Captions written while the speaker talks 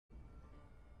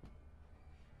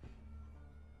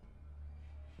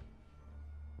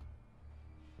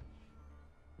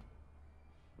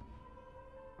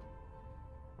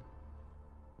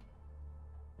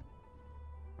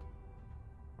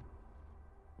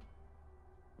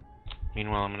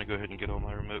Meanwhile, I'm going to go ahead and get all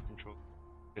my remote control.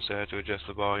 Guess I have to adjust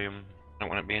the volume. I don't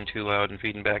want it being too loud and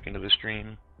feeding back into the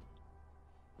stream.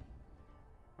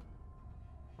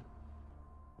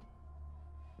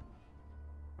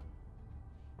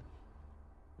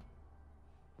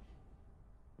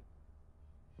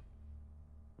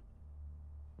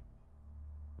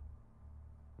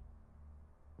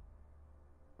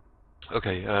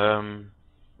 Okay, I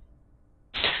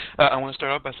want to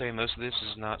start off by saying most of this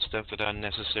is not stuff that I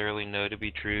necessarily know to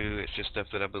be true. It's just stuff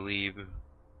that I believe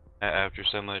after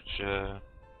so much,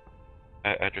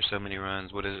 after so many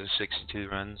runs. What is it, 62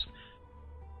 runs?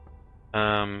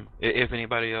 If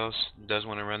anybody else does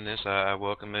want to run this, I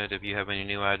welcome it. If you have any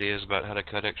new ideas about how to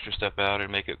cut extra stuff out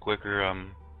and make it quicker,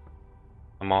 I'm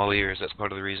all ears. That's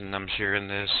part of the reason I'm sharing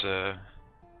this.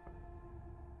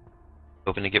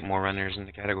 Hoping to get more runners in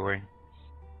the category.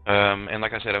 And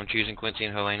like I said, I'm choosing Quincy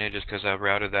and Helena just because I've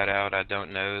routed that out. I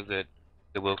don't know that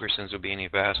the Wilkersons will be any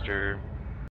faster.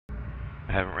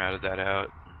 I haven't routed that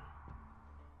out.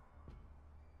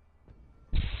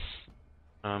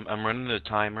 I'm running the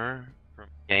timer from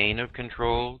gain of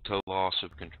control to loss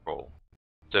of control.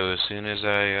 So as soon as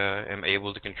I am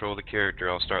able to control the character,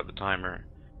 I'll start the timer.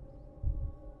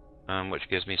 Which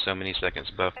gives me so many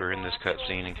seconds buffer in this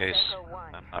cutscene in case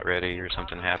I'm not ready or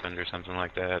something happened or something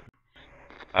like that.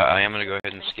 I am going to go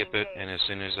ahead and skip it, and as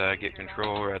soon as I get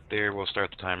control right there, we'll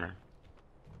start the timer.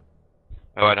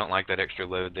 Oh, I don't like that extra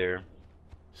load there.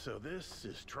 So this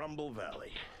is Trumbull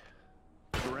Valley.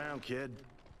 Look around, kid.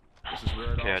 This is where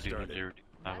it all started.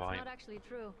 That's not actually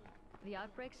true. The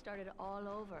outbreak started all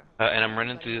over. And I'm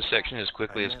running through this section as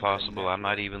quickly as possible. I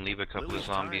might even leave a couple of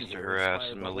zombies to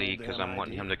harass Malik because I'm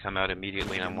wanting him to come out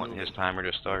immediately and I'm wanting his timer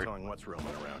to start. What's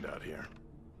roaming around out here?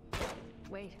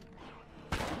 Wait.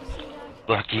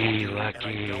 Lucky. I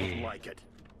don't like it.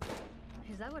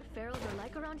 Is that what ferals are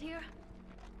like around here?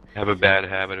 I have a bad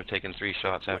habit of taking 3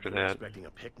 shots after that. Expecting a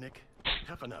picnic?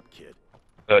 Toughen up, kid.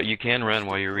 You can run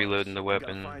while you're reloading the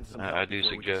weapon. I do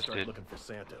suggest it.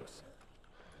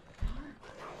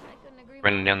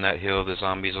 Running down that hill, the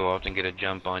zombies will often get a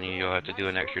jump on you. You'll have to do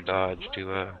an extra dodge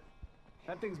to,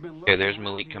 Okay, there's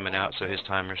Malik coming out, so his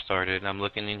timer started. I'm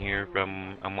looking in here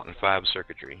from... I'm wanting 5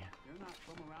 circuitry.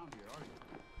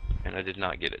 And I did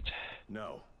not get it.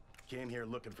 No. Came here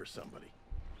looking for somebody.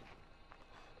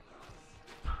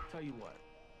 Tell you what,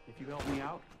 if you help me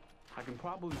out, I can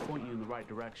probably point you in the right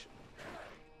direction.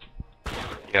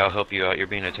 Yeah, I'll help you out. You're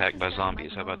being attacked by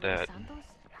zombies. How about that?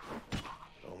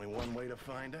 Only one way to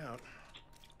find out.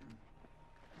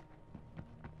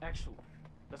 Excellent.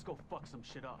 Let's go fuck some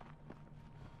shit up.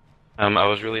 I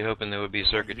was really hoping there would be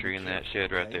circuitry in that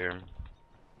shed right there.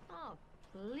 Oh,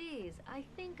 please. I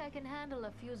think I can handle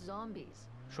a few zombies.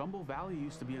 Trumbull Valley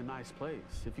used to be a nice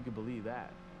place, if you could believe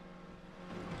that.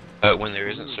 When there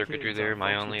isn't circuitry there,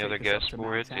 my only other guess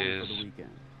for it is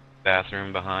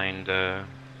bathroom behind,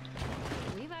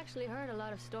 We've actually heard a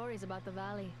lot of stories about the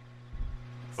valley.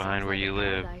 behind where you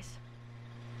live.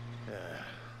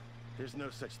 There's no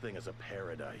such thing as a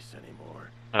paradise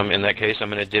anymore. In that case, I'm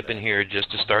going to dip in here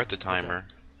just to start the timer.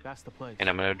 That's the place. And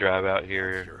I'm going to drive out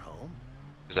here, Your home?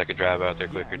 because I could drive out there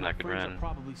quicker than I could run.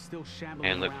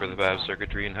 And look for the 5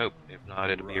 circuitry and hope. If not,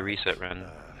 it'll be a reset run.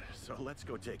 So let's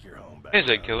go take your home back. Hey,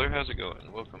 Zed Killer, how's it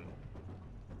going? Welcome.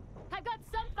 I've got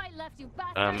some fight left, you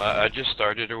bastard. I just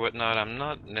started or whatnot. I'm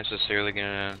not necessarily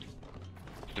going to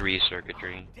 3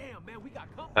 circuitry.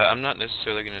 I'm not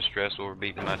necessarily going to stress over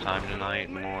beating my time tonight.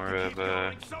 More of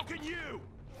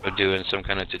doing some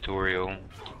kind of tutorial.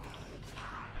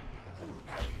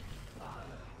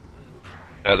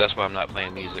 That's why I'm not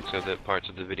playing music, so that parts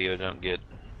of the video don't get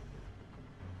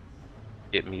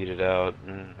muted out,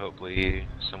 and hopefully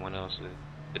someone else that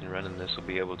didn't run in this will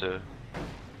be able to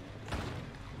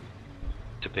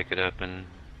pick it up and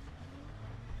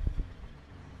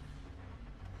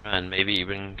maybe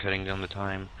even cutting down the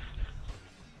time.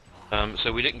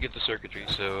 So we didn't get the circuitry,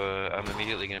 so I'm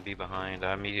immediately going to be behind.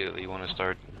 I immediately want to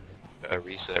start a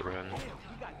reset run.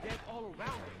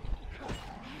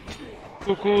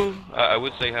 Cool. I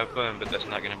would say have fun, but that's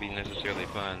not going to be necessarily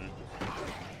fun.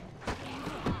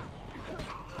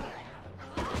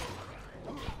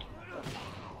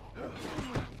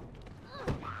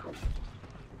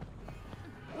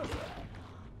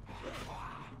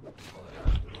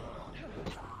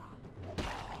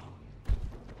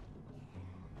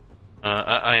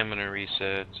 I am going to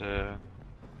reset,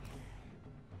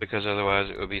 because otherwise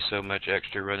it would be so much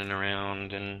extra running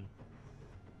around and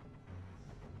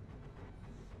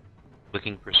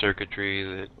looking for circuitry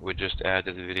that would just add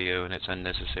to the video, and it's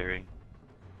unnecessary.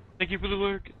 Thank you for the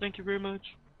work. Thank you very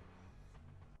much.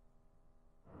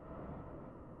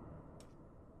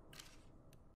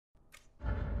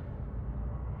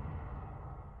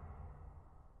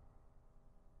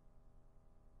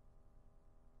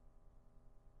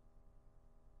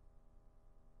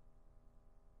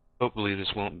 Hopefully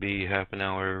this won't be half an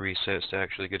hour resets to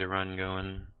actually get a run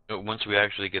going. But once we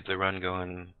actually get the run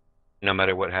going, no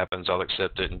matter what happens, I'll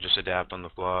accept it and just adapt on the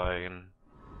fly and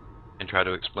try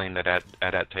to explain that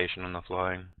adaptation on the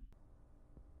fly.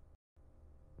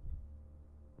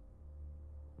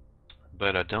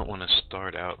 But I don't want to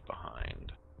start out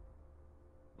behind.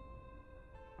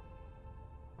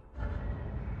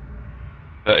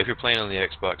 If you're playing on the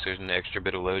Xbox, there's an extra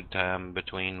bit of load time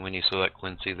between when you select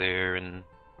Quincy there and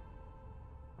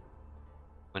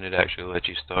when it actually lets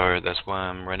you start. That's why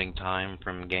I'm running time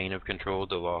from gain of control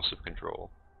to loss of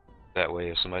control. That way,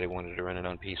 if somebody wanted to run it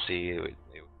on PC, it would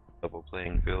level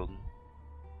playing field.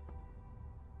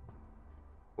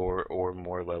 Or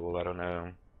more level, I don't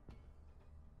know.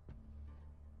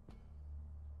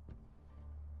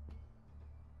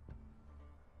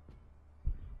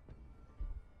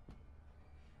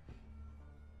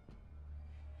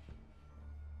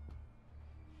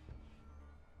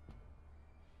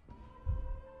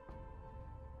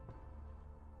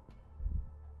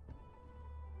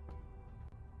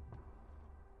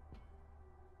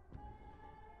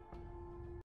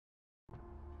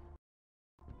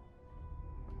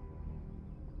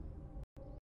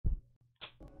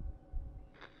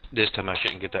 This time I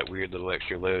shouldn't get that weird little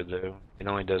extra load though. It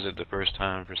only does it the first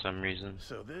time for some reason.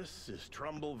 So this is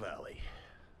Trumbull Valley.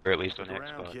 Or at least on Look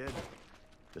around, Xbox. kid.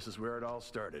 This is where it all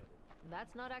started.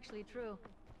 That's not actually true.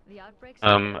 The outbreaks.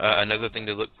 Another thing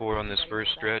to look for on this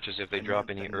first stretch is if they drop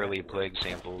any early plague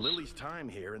samples. Lily's time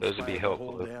here Those would be inspired the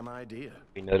helpful. whole damn idea.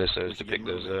 If you notice We those, to should pick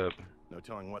get those moving. up. No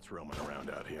telling what's roaming around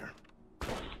out here.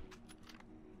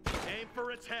 Aim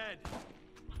for its head.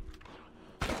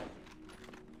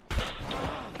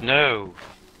 No!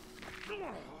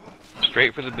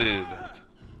 Straight for the boob.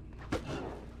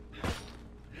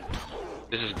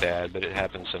 This is bad, but it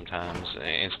happens sometimes.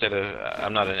 Instead of,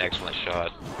 I'm not an excellent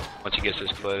shot. Once he gets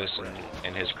this close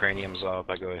and his cranium's off,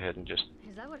 I go ahead and just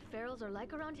Is that what ferals are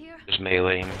like around here?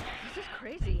 melee him. This is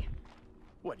crazy.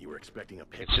 What, you were expecting a I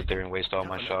picnic? could sit there and waste all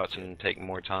my Coming up, shots kid. and take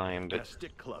more time, Now but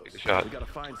stick close. take the shot. We gotta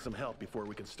find some help before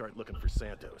we can start looking for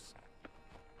Santos.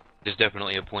 there's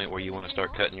definitely a point where you want to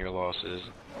start cutting your losses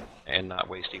and not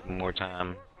waste even more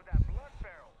time.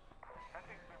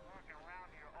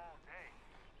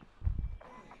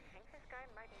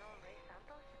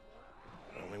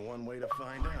 Only one way to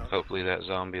find out. Hopefully that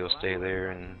zombie will stay there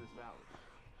and...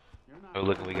 Oh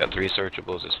look, we got 3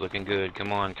 searchables. It's looking good.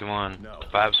 Come on, come on. No.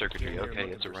 5 circuitry. Came here Okay,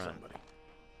 looking it's a for run.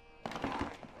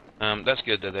 somebody. That's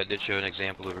good though. That did show an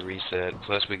example of a reset.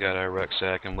 Plus we got our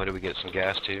rucksack, and what do we get? Some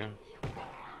gas too?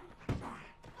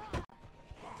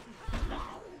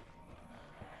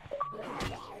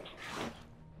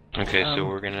 Okay, so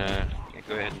we're gonna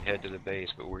go ahead and head to the base,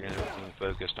 but we're gonna be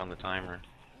focused on the timer.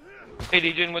 Hey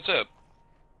DJ, what's up?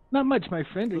 Not much, my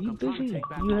friend. Are you busy?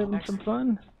 You having some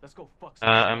fun? Let's go fuck some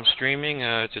I'm streaming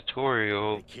a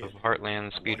tutorial Hey, kid. of Heartland I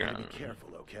want you to Speedrun. be careful,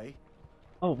 okay?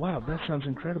 Oh wow, that sounds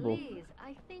incredible. Please,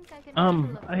 I think I can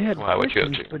handle a I had Wow, what you up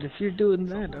questions, to? but if you're doing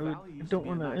that, I don't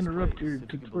want to interrupt your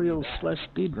tutorial /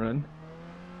 speedrun.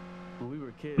 When we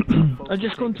were kids, I'm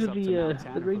just going through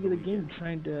the regular game,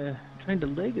 trying to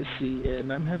legacy,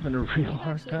 and I'm having a real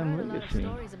hard time legacy.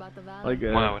 Like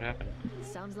Wow, what happened?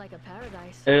 Sounds like a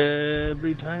paradise.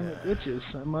 every time it glitches.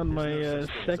 I'm on my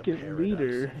second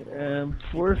leader,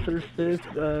 4th or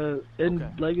 5th end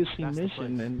legacy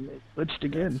mission, and it glitched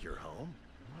again. That's your home?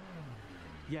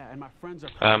 Yeah, and my friends are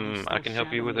I can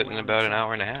help you with it in about an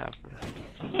hour and a half.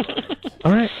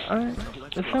 All right,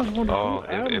 that sounds wonderful.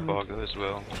 Oh, if all goes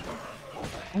well.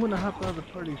 I'm gonna hop out of the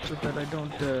party so that I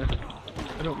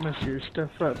don't mess your stuff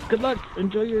up. Good luck.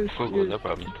 Enjoy your, Cool, your no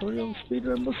problem. tutorial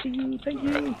speedrun. We'll see you. Thank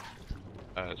you.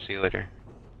 See you later.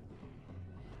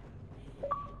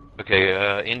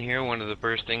 Okay, in here, one of the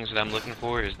first things that I'm looking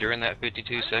for is during that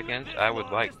 52 seconds, I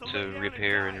would like to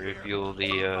repair and refuel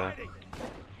the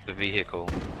vehicle.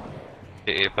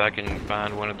 If I can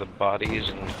find one of the bodies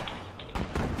and...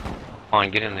 Come on,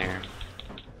 get in there.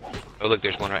 Oh look,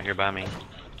 there's one right here by me.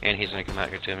 And he's gonna come out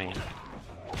here to me.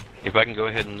 If I can go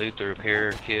ahead and loot the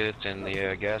repair kit and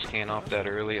the gas can off that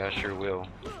early, I sure will.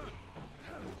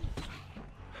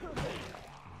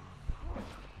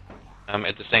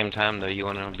 At the same time though, you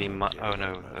wanna be oh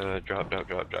no, drop.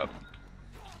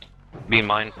 Be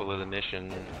mindful of the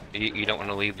mission. You don't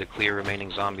wanna leave the clear remaining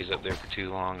zombies up there for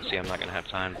too long. See, I'm not gonna have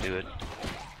time to do it.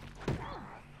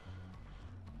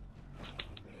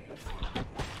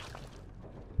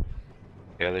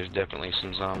 Yeah, there's definitely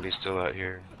some zombies still out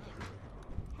here.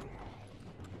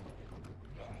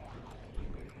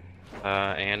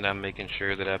 And I'm making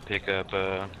sure that I pick up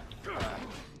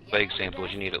plague samples.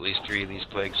 You need at least 3 of these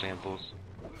plague samples.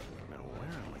 Now where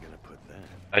am I gonna put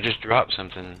that? I just dropped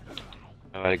something.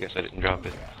 Oh, I guess I didn't drop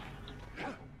it.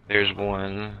 There's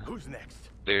one. Who's next?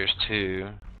 There's two.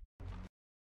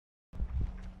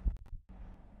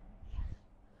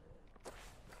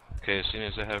 Okay, as soon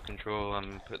as I have control,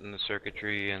 I'm putting the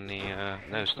circuitry in the,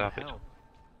 no, stop it.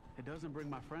 It doesn't bring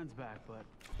my friends back, but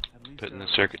at least Putting the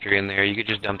circuitry in there. You could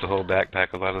just dump the whole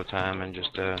backpack a lot of the time and just,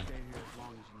 stay here as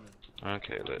long as you need.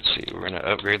 okay, let's see. We're gonna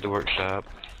upgrade the workshop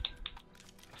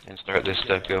and start this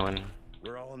stuff going.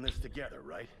 We're all in this together,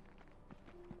 right?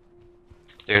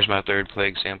 There's my third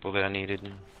plague sample that I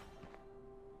needed.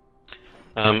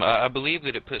 I believe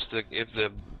that it puts if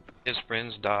his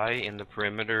friends die in the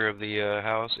perimeter of the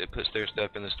house, it puts their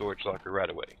stuff in the storage locker right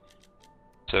away.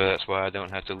 So that's why I don't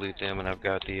have to loot them, and I've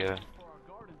got the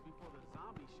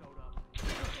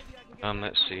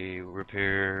let's see,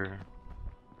 repair.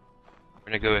 We're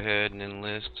gonna go ahead and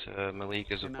enlist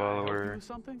Malik as a follower.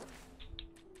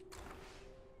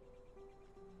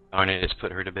 Darn it, it's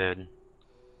put her to bed.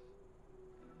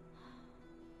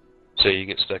 So you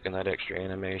get stuck in that extra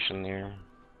animation there.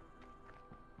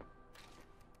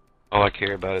 All I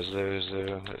care about is those,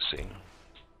 let's see.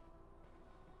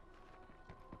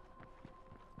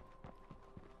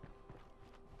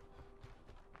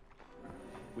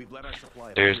 We've let our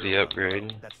supply There's the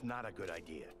upgrade. That's not a good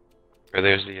idea. Or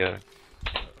there's the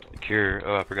cure.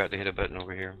 Oh, I forgot to hit a button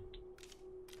over here.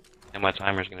 And my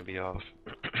timer's gonna be off.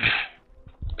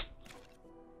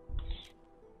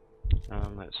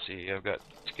 Let's see, I've got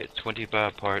to get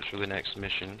 25 parts for the next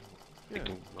mission. Yeah,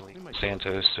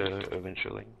 Santos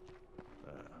eventually.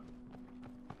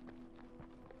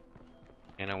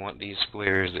 And I want these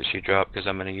flares that she dropped because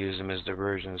I'm going to use them as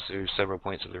diversions through several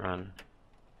points of the run.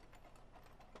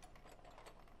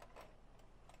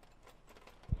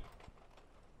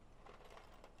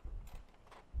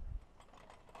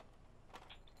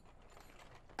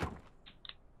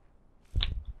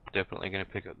 Definitely going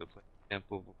to pick up the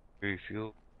sample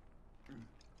refuel.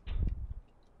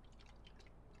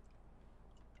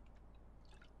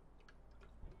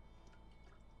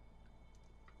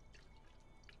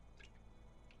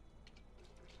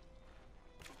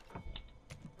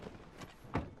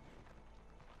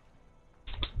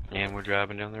 And we're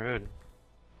driving down the road.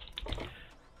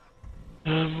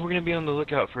 We're gonna be on the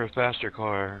lookout for a faster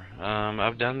car.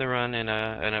 I've done the run in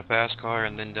a fast car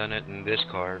and then done it in this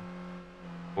car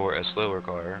for a slower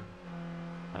car.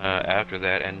 After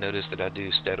that, and notice that I do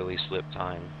steadily slip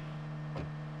time.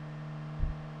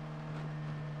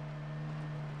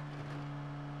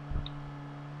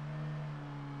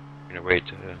 I'm gonna wait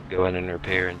to go in and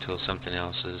repair until something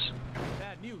else is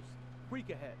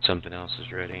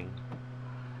ready.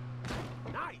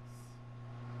 Nice.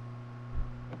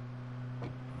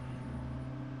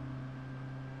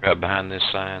 Right behind this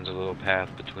sign's a little path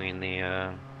between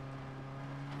the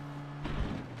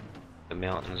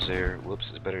mountains there. Whoops,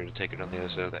 it's better to take it on the other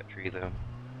side of that tree though.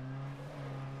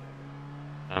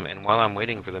 And while I'm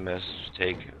waiting for the message to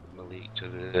take Malik to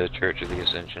the Church of the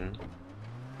Ascension,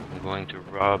 I'm going to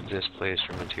rob this place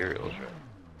for materials.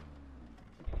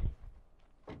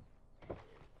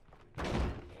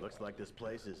 Looks like this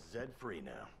place is Zed-free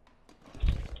now.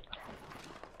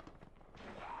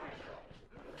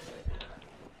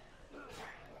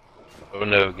 Oh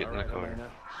no, get in the car.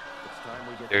 Elena, it's time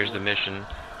we get There's to the work. mission.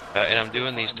 And I'm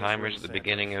doing these timers at the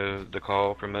beginning of the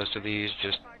call for most of these,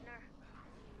 just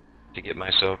to get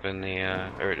myself in the,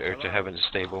 or to have a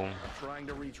stable Trying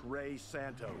to reach Ray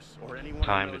Santos or anyone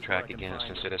time who to knows track where I can against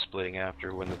find instead him. of splitting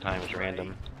after when the time is random.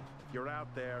 Ray, if you're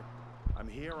out there, I'm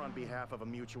here on behalf of a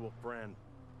mutual friend.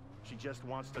 She just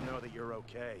wants to know that you're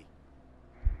okay.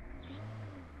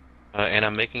 And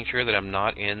I'm making sure that I'm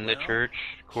not in the church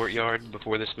courtyard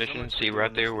before this mission. See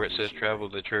right there where it says travel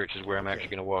to the church is where I'm actually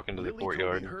going to walk into the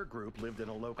courtyard.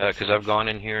 Because I've gone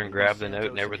in here and grabbed the note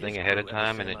and everything ahead of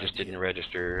time and it just didn't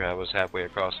register. I was halfway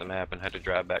across the map and had to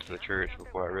drive back to the church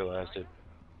before I realized it.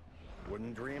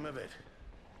 Wouldn't dream of it.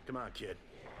 Come on, kid.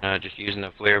 Just using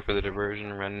a flare for the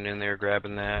diversion, running in there,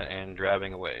 grabbing that, and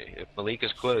driving away. If Malik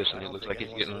is close and it looks like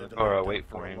he's getting in the car, I'll wait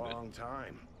for him. But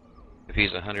if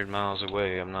he's 100 miles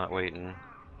away, I'm not waiting.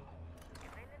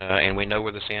 And we know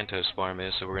where the Santos farm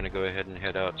is, so we're going to go ahead and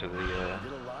head out to the... Did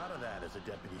a lot of that as a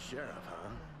deputy sheriff, huh?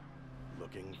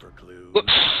 Looking for clues.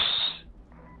 Whoops!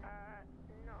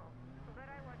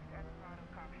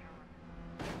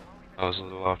 I was a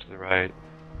little off to the right.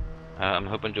 I'm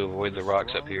hoping to avoid the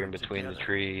rocks up here in between the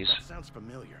trees. That sounds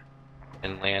familiar.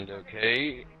 And land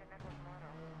okay.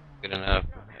 Good enough.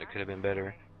 It could have been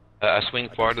better. I swing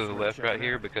far to the left right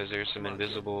here because there's some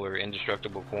invisible or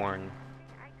indestructible corn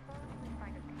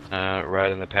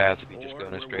right in the path if you just go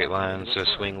in a straight line. So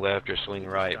swing left or swing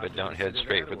right, but don't head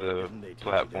straight for the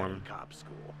platform.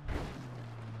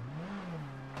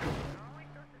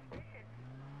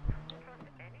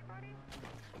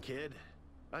 Kid,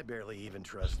 I barely even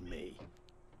trust me.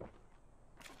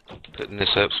 Putting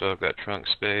this up so I've got trunk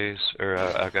space, or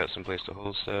I've got some place to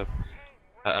hold stuff.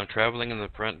 I'm traveling in the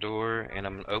front door, and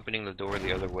I'm opening the door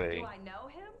the other way.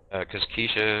 Because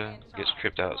Keisha gets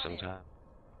tripped out sometimes.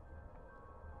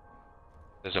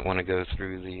 Doesn't want to go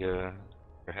through the, or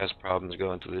has problems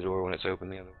going through the door when it's open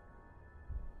the other way.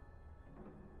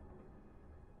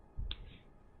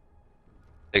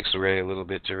 Takes Ray a little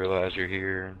bit to realize you're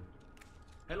here.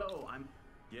 Hello,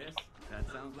 yes, that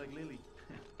sounds like Lily.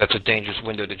 That's a dangerous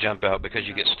window to jump out because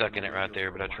you get stuck in it right there,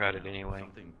 but I tried it anyway.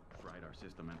 Something fried our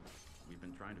system, and we've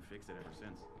been trying to fix it ever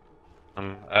since.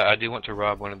 I do want to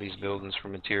rob one of these buildings for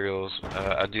materials.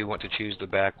 I do want to choose the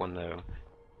back one though.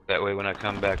 That way when I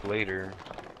come back later,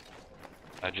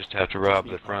 I just have to rob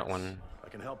the front one. I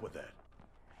can help with that.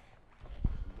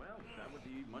 Well, that would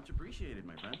be much appreciated,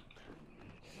 my friend.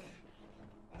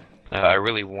 I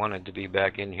really wanted to be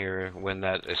back in here when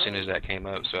as soon as that came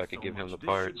up so I could give him the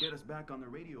parts. Get us back on the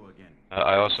radio again.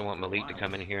 I also want Malik to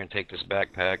come in here and take this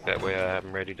backpack. That way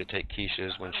I'm ready to take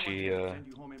Keisha's when she's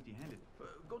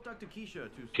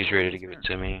ready to give it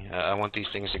to me. I want these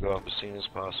things to go off as soon as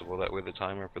possible. That way the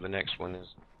timer for the next one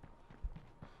is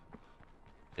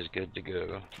good to go.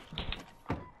 Seriously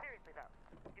though,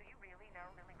 do you really know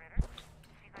Lily Ritter?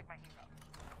 She's like my hero.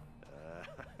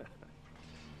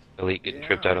 Malik getting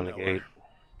tripped out on the gate.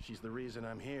 She's the reason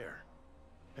I'm here.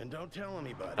 And don't tell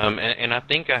anybody. And I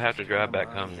think I have to drive back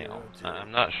home now.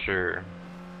 I'm not sure.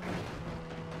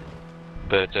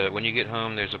 But when you get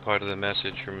home, there's a part of the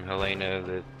message from Helena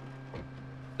that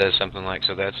says something like,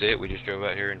 "So that's it, we just drove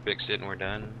out here and fixed it and we're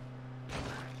done."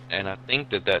 And I think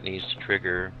that needs to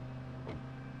trigger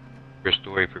for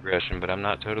story progression, but I'm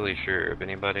not totally sure. If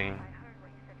anybody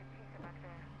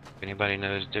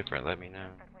knows different, let me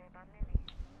know.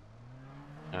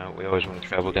 We always want to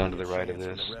travel down to the right of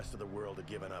this. The rest of the world have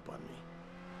given up on me.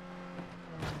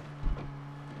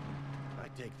 I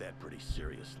take that pretty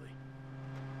seriously.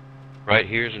 Right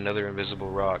here's another invisible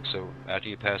rock, so after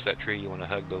you pass that tree you want to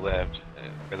hug the left,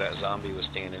 where that zombie was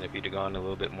standing. If you'd have gone a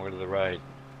little bit more to the right,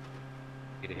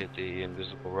 you'd have hit the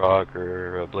invisible rock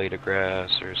or a blade of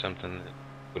grass or something that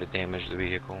would have damaged the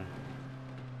vehicle.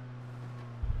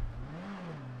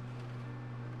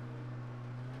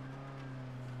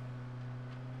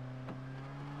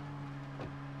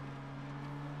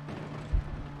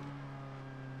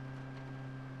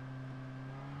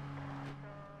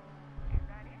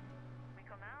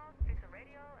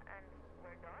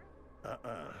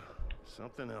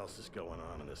 Something else is going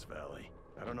on in this valley.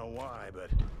 I don't know why,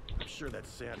 but I'm sure that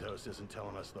Santos isn't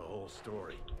telling us the whole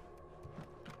story.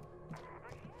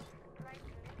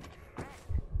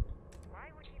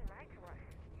 Why would he lie to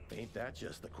us? Ain't that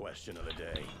just the question of the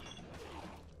day?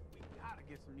 We gotta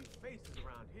get some new faces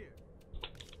around here.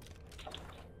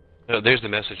 There's the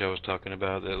message I was talking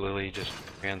about that Lily just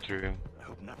ran through. I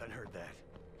hope nothing heard that.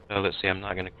 Let's see, I'm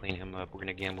not going to clean him up. We're going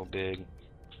to gamble big.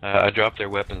 I dropped their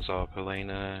weapons off,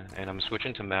 Helena, and I'm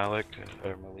switching to Malik,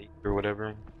 or Malik, or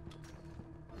whatever.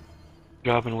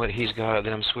 Dropping what he's got,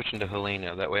 then I'm switching to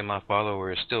Helena. That way my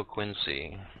follower is still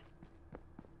Quincy.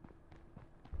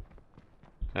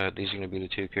 These are going to be the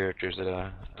two characters that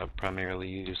I primarily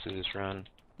use through this run.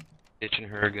 Ditching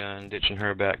her gun, ditching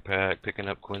her backpack, picking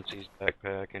up Quincy's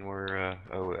backpack, and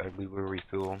we will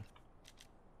refuel.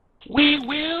 We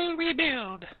will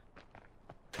rebuild!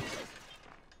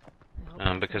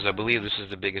 Because I believe this is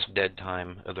the biggest dead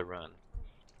time of the run.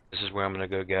 This is where I'm going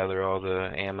to go gather all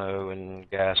the ammo and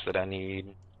gas that I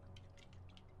need.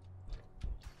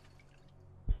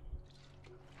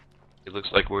 It looks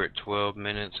like we're at 12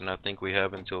 minutes, and I think we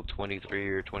have until 23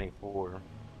 or 24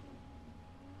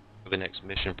 for the next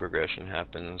mission progression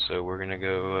happens. So we're going to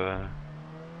go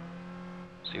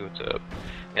see what's up.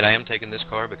 And I am taking this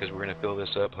car because we're going to fill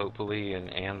this up, hopefully,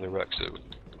 and the ruck suit.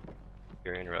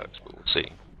 Carrying rucks, but we'll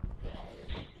see.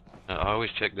 I always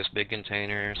check this big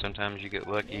container. Sometimes you get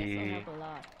lucky.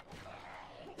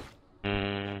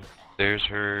 There's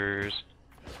hers.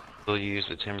 We'll use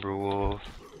the Timberwolf.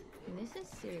 This is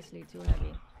seriously too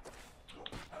heavy.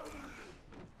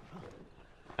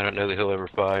 I don't know that he'll ever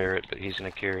fire it, but he's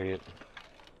gonna carry it.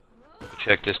 We'll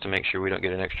check this to make sure we don't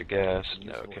get an extra gas.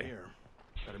 No, okay.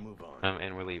 Gotta move on.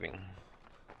 And we're leaving.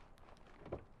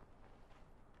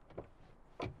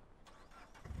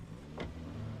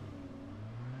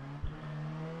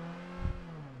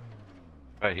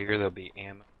 Right here there'll be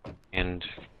ammo and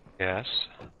gas.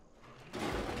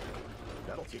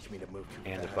 That'll teach me to move too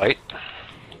And a fast. fight.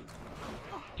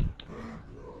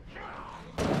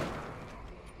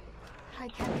 I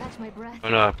can't catch my breath. Oh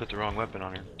no, I put the wrong weapon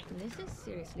on her. This is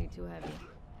seriously too heavy.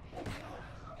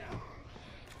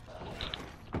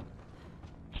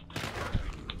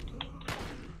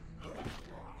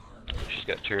 She's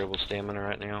got terrible stamina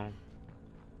right now.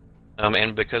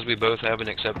 And because we both have an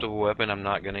acceptable weapon, I'm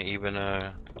not gonna even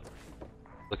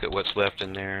look at what's left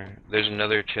in there. There's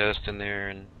another chest in there,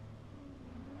 and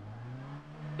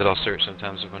that I'll search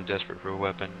sometimes if I'm desperate for a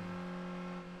weapon.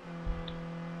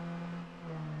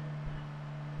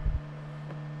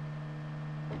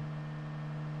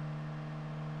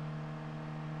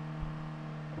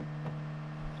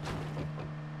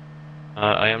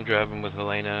 I am driving with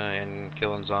Helena and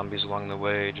killing zombies along the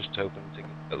way, just hoping to get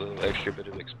a little extra bit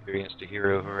of experience to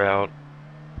hero her out.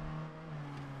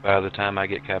 By the time I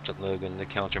get Captain Logan to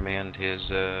countermand his,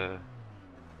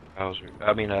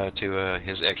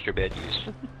 his extra bed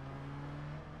use.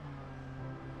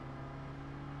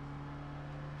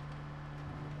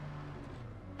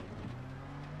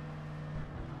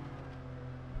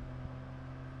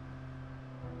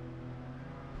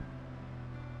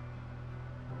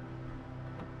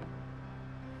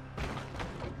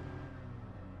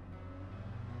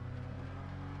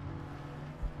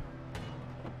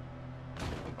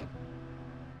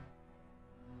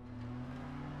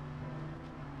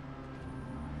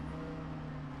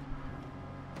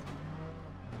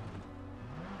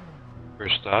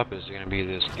 First stop is going to be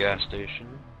this gas station.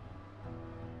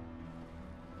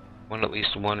 Want at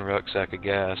least one rucksack of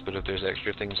gas, but if there's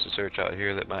extra things to search out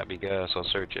here that might be gas, I'll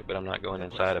search it, but I'm not going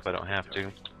inside if I don't have to.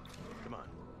 Come on.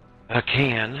 I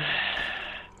can.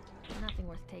 Nothing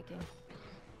worth taking.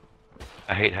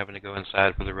 I hate having to go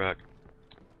inside for the ruck.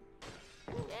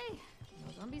 Hey,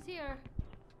 no zombies here.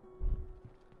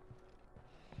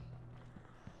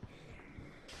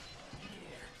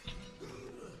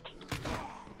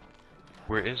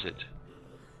 Where is it?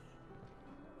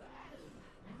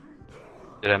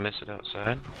 Did I miss it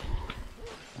outside?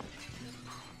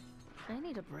 I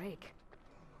need a break.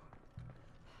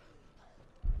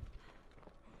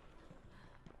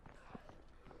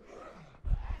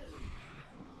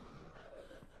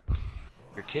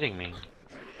 You're kidding me.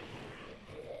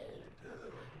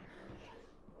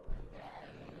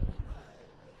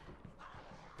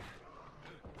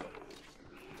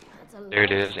 That's a There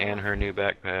it lot of is, and stuff. her new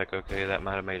backpack. Okay, that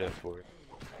might have made up for it.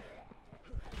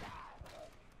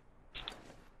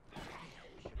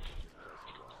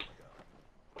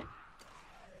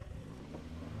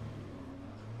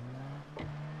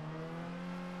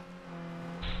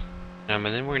 And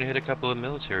then we're going to hit a couple of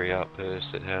military outposts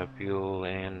that have fuel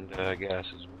and gas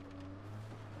as well.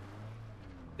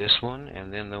 This one,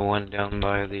 and then the one down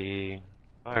by the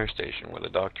fire station where the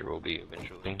doctor will be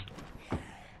eventually.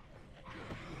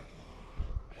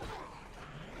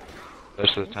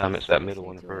 Most of the time it's that middle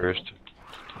one first.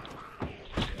 I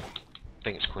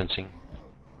think it's Quincy.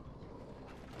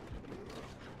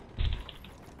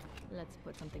 Let's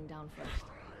put something down first.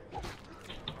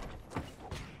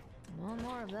 No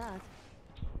more of that.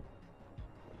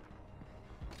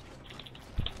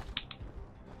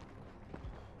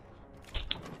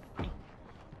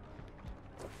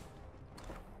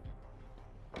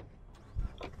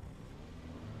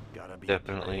 Gotta be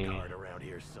Definitely. a card around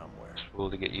here somewhere. It's cool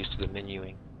to get used to the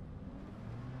menuing.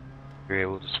 You're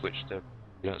able to switch stuff.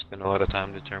 You don't spend a lot of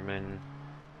time determining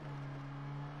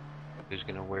who's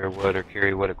going to wear what or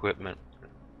carry what equipment.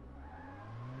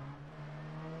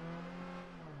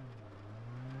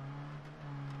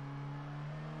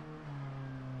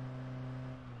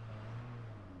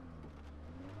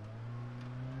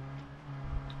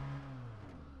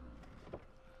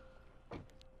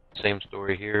 Same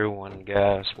story here, one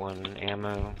gas, one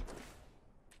ammo.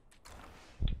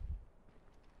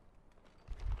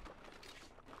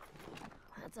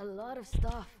 That's a lot of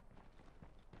stuff.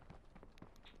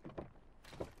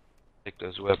 Take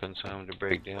those weapons home to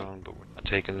break down, but we're not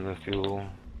taking the fuel.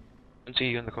 I see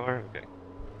you in the car? Okay.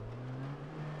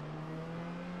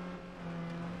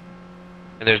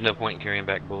 And there's no point in carrying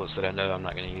back bullets that I know I'm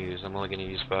not going to use. I'm only going to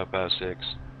use 5.56.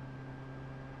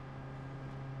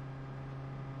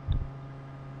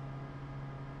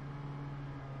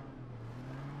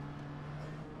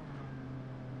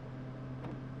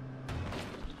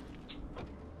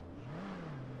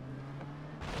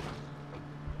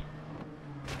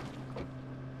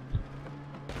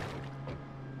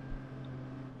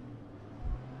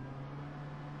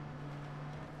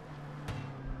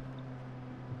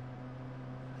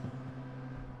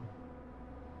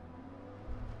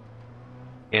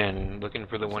 And looking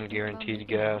for the one guaranteed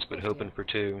gas, but hoping for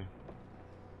two.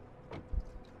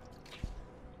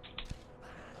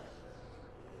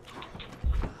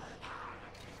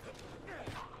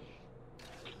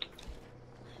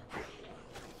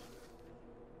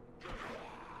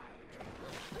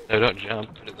 No, don't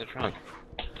jump. Put it in the trunk.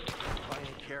 If I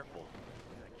ain't careful,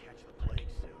 I'm gonna catch the plague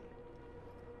soon.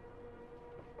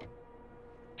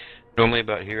 Normally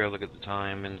about here I look at the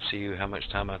time and see how much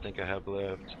time I think I have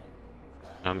left.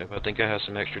 If I think I have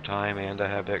some extra time and I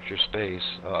have extra space,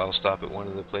 I'll stop at one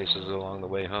of the places along the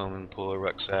way home and pull a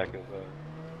rucksack of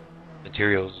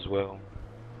materials as well.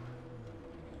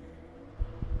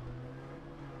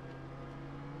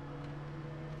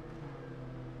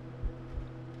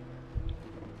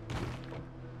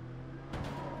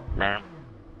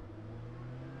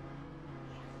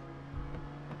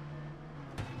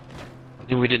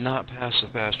 And we did not pass the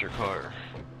faster car.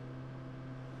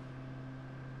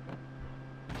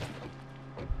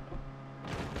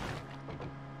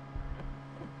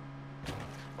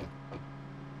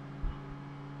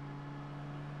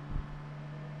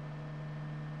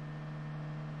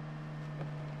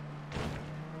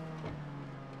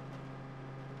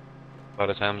 A lot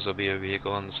of times there'll be a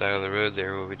vehicle on the side of the road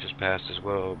there where we just passed as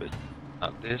well, but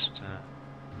not this time.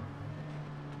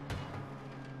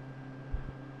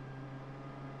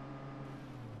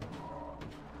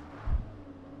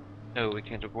 No, we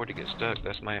can't afford to get stuck.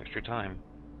 That's my extra time.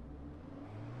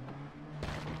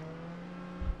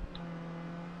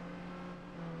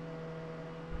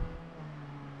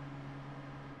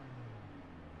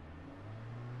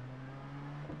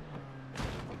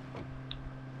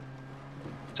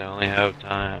 I only have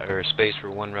time or space for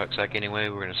one rucksack anyway.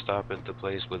 We're gonna stop at the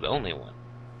place with only one.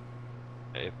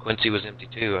 If Quincy was empty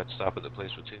too, I'd stop at the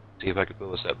place with two. See if I could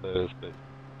fill us up both, but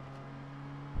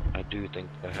I do think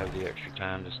that I have the extra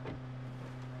time to.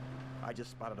 I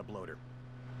just spotted a bloater.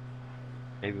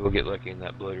 Maybe we'll get lucky and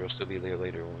that bloater will still be there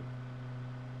later on.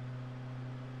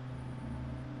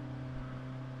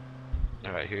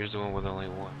 Alright, here's the one with only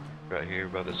one. Right here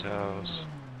by this house.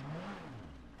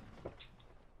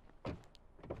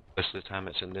 Most of the time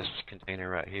it's in this container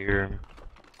right here.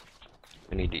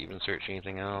 We need to even search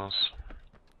anything else.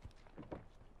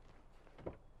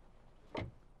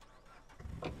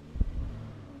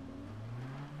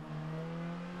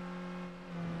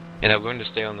 And I've learned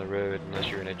to stay on the road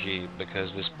unless you're in a Jeep,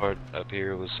 because this part up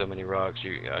here with so many rocks,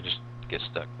 I just get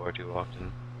stuck far too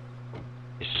often.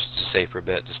 It's just a safer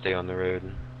bet to stay on the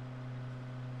road.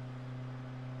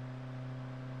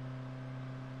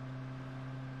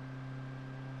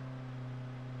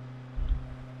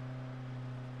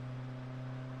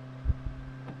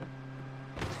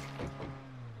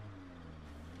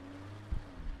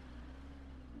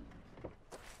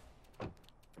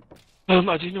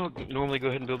 I do normally go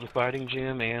ahead and build the fighting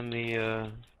gym and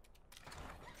the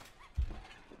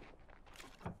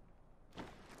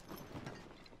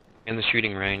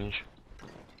shooting range.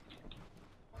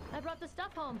 I brought the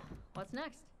stuff home. What's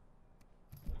next?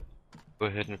 Go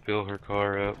ahead and fill her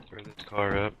car up, or this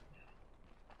car up.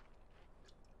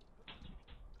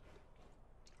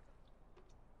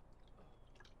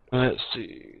 Let's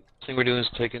see. The thing we're doing is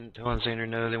telling Xander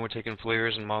no, then we're taking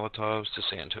flares and Molotovs to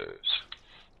Santos.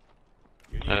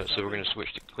 So we're going to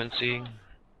switch to Quincy,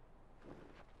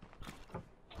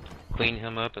 clean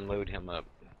him up, and load him up.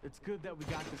 It's good that we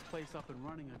got this place up and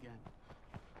running again.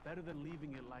 Better than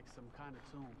leaving it like some kind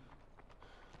of tomb.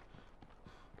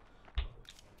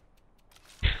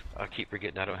 I keep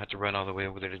forgetting I don't have to run all the way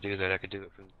over there to do that. I could do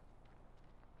it from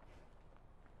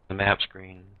the map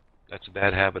screen. That's a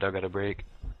bad habit I've got to break.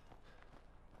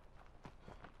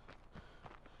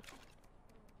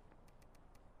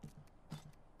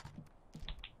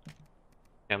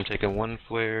 I'm taking one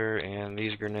flare and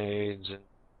these grenades, and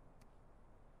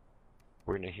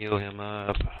we're going to heal him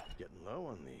up. Getting low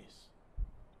on these.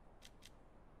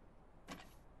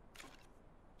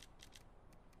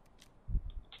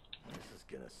 This is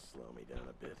gonna slow me down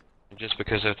a bit. And just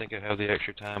because I think I have the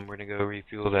extra time, we're going to go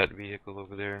refuel that vehicle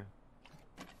over there.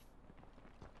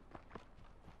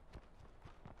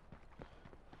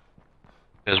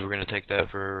 Because we're going to take that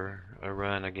for a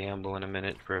run, a gamble in a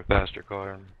minute for a faster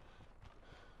car.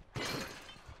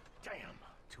 Damn,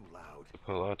 too loud. A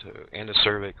Pilato, and a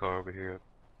survey car over here.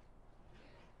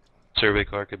 Survey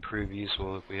car could prove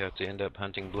useful if we have to end up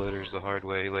hunting bloaters the hard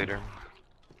way later.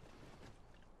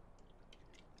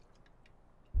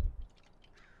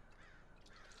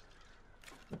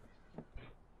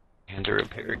 And a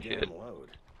repair kit.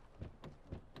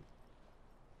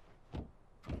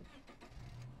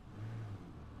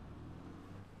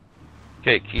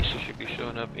 Okay, Keisha should be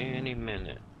showing up any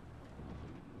minute.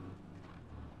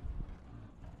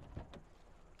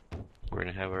 We're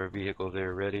gonna have our vehicle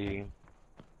there ready.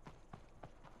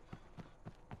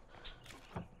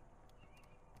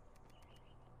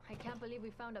 I can't believe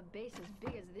we found a base as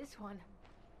big as this one.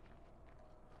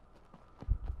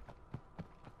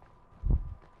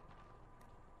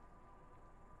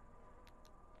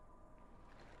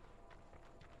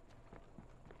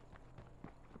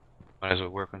 Might as well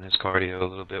work on his cardio a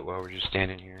little bit while we're just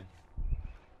standing here.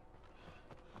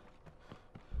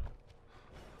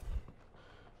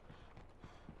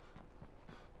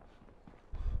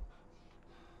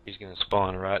 He's gonna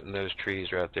spawn right in those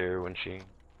trees right there when she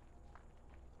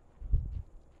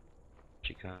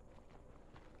comes.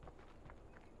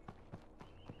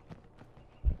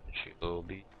 She will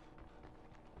be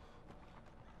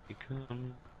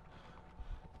become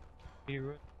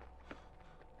hero.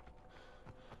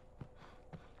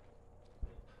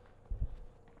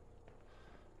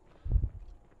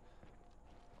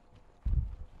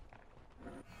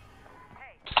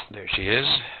 There she is.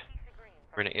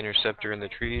 We're gonna intercept her in the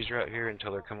trees right here and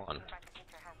tell her, come on.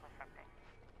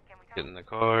 Get in the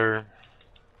car.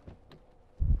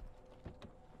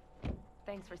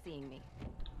 Thanks for seeing me.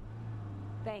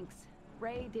 Thanks.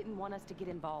 Ray didn't want us to get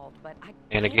involved, but I...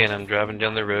 And again, I'm driving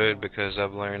down the road because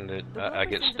I've learned that I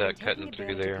get stuck cutting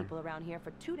through there.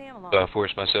 So I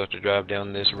force myself to drive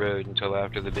down this road until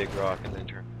after the big rock and then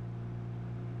turn.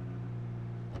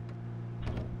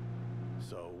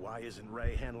 So why isn't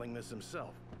Ray handling this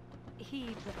himself?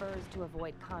 He prefers to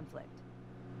avoid conflict.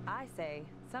 I say,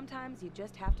 sometimes you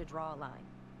just have to draw a line.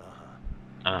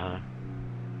 Uh-huh. Uh-huh.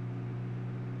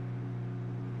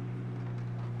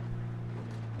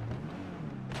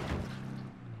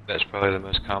 That's probably the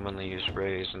most commonly used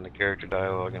phrase in the character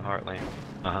dialogue in Heartland.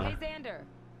 Uh-huh. Hey, Xander.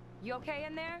 You okay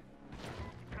in there?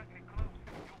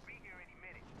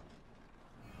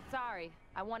 Sorry,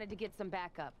 I wanted to get some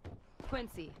backup.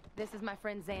 Quincy, this is my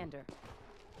friend Xander.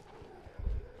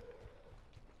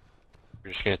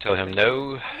 We're just gonna tell him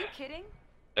no. Are you kidding?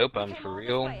 Nope, I'm for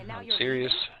real. I'm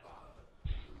serious.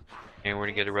 And we're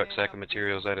gonna get a rucksack of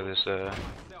materials out of this, I'm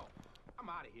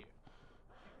out of here.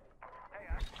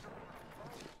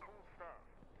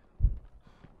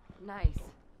 Nice.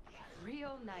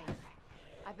 Real nice.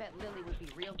 I bet Lily would be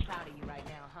real proud of you right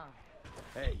now, huh?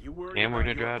 Hey, you worry and we're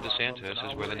about gonna your drive to problems, Santos, and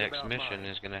is I'll where the worry next about mission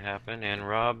mine. is gonna happen, and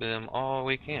rob them all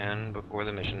we can before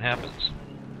the mission happens.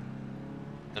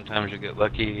 Sometimes you'll get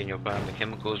lucky and you'll find the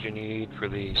chemicals you need for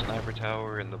the sniper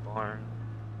tower in the barn.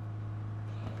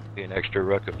 Be an extra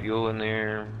ruck of fuel in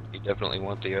there. You definitely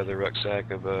want the other rucksack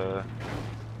of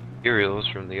materials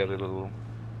from the other little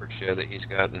work shed that he's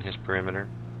got in his perimeter.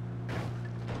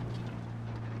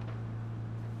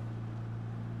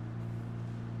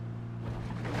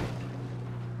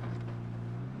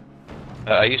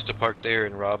 I used to park there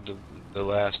and rob the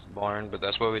last barn, but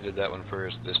that's why we did that one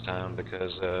first this time,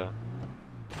 because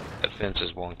that fence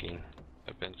is wonky.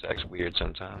 That fence acts weird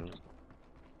sometimes.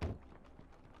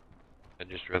 I'd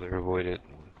just rather avoid it.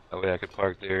 That way I could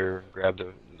park there, grab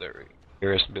the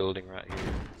nearest building right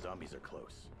here. Zombies are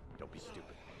close. Don't be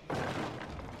stupid.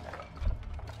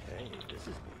 Hey, this is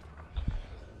neat.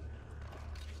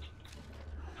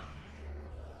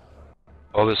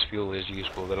 All this fuel is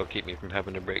useful. That'll keep me from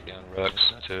having to break down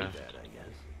rucks Not to... too bad, I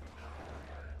guess.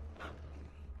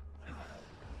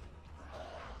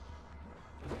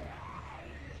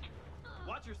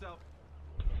 Watch yourself.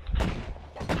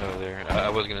 Oh, there. I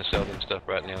was going to sell them stuff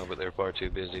right now, but they're far too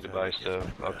busy to buy stuff.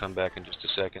 I'll come back in just a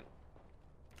second.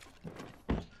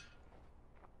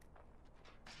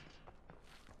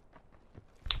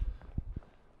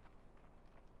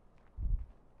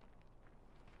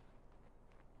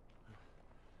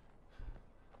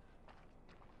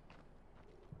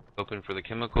 Open for the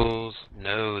chemicals.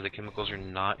 No, the chemicals are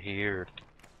not here.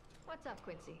 What's up,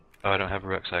 Quincy? Oh, I don't have a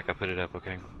rucksack. I put it up,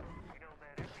 okay.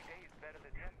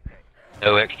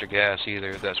 No extra gas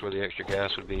either. That's where the extra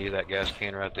gas would be. That gas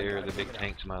can right there, the big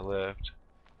tank to my left.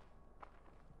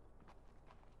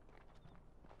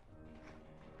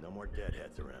 No more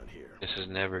deadheads around here. This is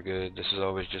never good. This is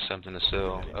always just something to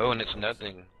sell. Oh, and it's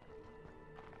nothing.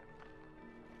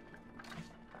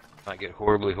 Might get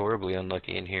horribly, horribly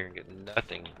unlucky in here and get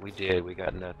nothing. We did. We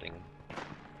got nothing.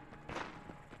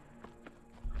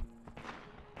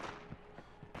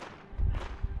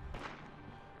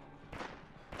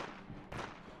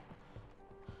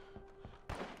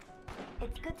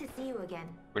 It's good to see you again.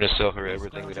 We're gonna sell her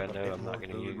everything that I know I'm not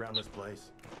gonna Food use. around this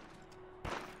place.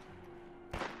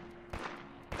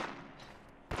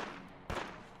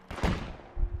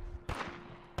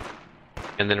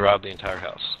 And then rob the entire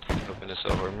house. Hoping to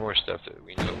sell her more stuff that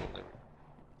we know will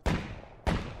never.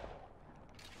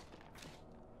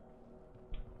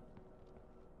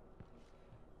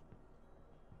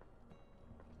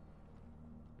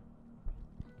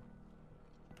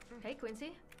 Hey,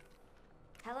 Quincy.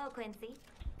 Hello, Quincy.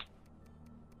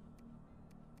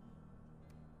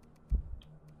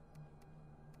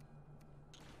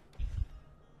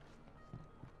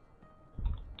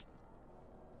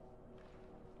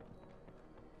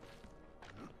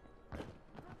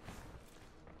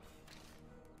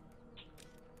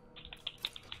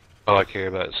 All I care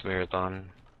about is marathon.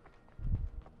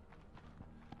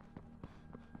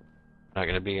 Not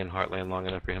gonna be in Heartland long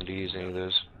enough for him to use any of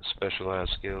those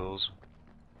specialized skills.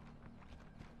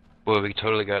 Boy, we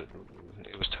totally got.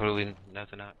 It was totally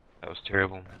nothing out. That was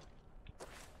terrible.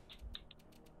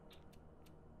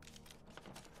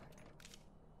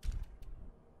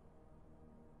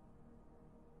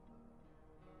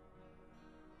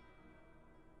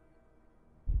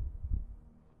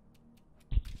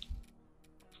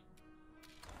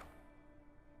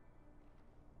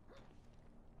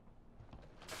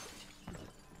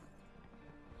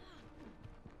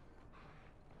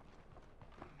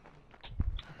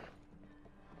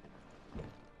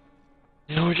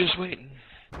 No, we're just waiting.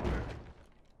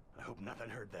 I hope nothing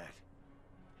heard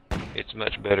that. It's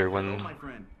much better when Hello, my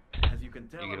friend. As you can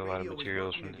tell, you get a our lot of radio is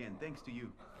materials working from. again, thanks to you.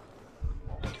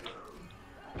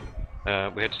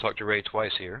 We had to talk to Ray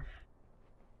twice here.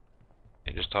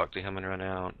 And just talk to him and run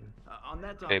out. On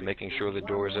that Okay, topic, making there's sure the one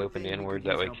door's more open thing we inward,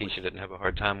 could that use way help with. Keisha didn't have a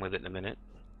hard time with it in a minute.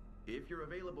 If you're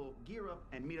available, gear up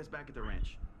and meet us back at the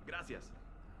ranch. Gracias.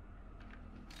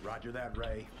 Roger that,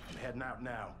 Ray. I'm heading out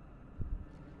now.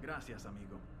 Gracias,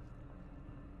 amigo.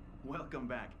 Welcome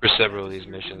back. For several of Glad to these see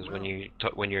you're doing missions,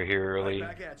 well. when you're here early,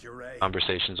 Right back at you, Ray.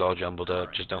 conversation's all jumbled up.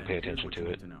 Alright, Just don't pay then here's attention what you to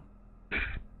need it. to know.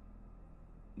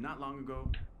 Not long ago,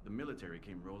 the military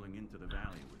came rolling into the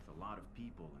valley with a lot of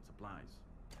people and supplies.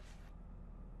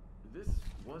 This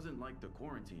wasn't like the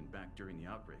quarantine back during the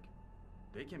outbreak.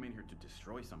 They came in here to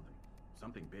destroy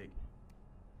something big.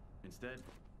 Instead,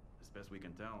 as best we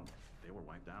can tell, they were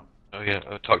wiped out. Oh yeah,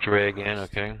 talk to Ray again,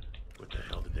 okay. What the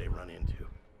hell did they run into?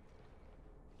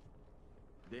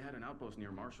 They had an outpost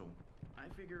near Marshall. I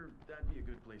figure that'd be a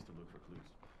good place to look for clues.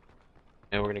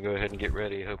 And we're gonna go ahead and get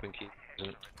ready, hoping Keith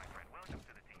doesn't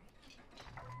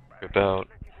trip out.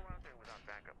 Let you go out there without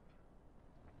backup.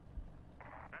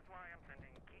 That's why I'm sending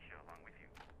Keisha along with you.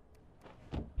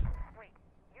 Wait,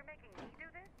 you're making me do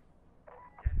this?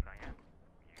 Yes, I am.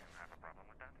 You have a problem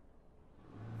with that?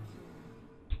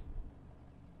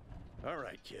 All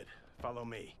right, kid. Follow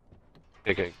me.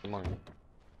 Okay, come on.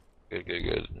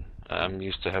 Good. I'm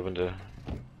used to having to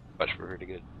watch for her to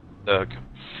get stuck.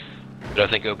 But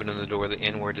I think opening the door the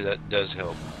inward, that does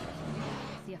help.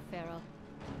 See a feral.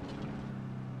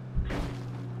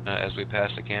 As we pass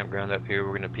the campground up here,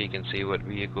 we're going to peek and see what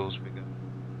vehicles we got.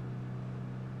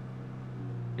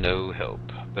 No help.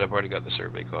 But I've already got the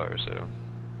survey car, so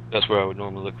that's where I would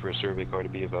normally look for a survey car to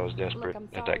be if I was desperate Look,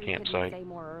 I'm at sorry that we couldn't campsite. say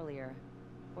more earlier.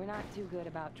 We're not too good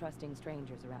about trusting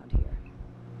strangers around here.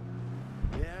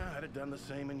 Yeah, I'd have done the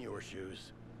same in your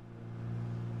shoes.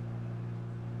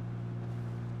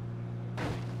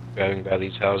 Driving by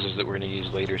these houses that we're going to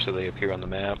use later so they appear on the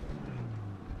map.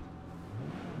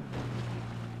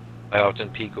 I often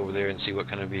peek over there and see what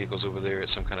kind of vehicles over there.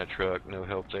 It's some kind of truck. No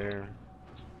help there.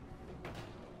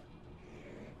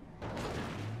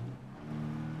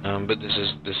 But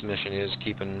this mission is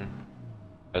keeping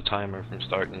a timer from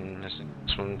starting.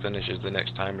 This one finishes, the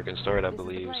next timer can start, I This is the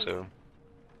believe. place. So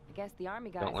I guess the army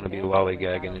guys don't want to be abandoned it when it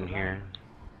got lollygagging in overrun. here.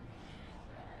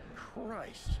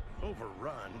 Christ,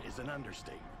 overrun is an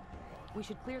understatement. We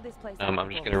should clear this place. I'm out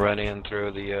just before going to we run start. in,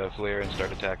 throw the flare, and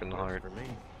start attacking the heart. For me.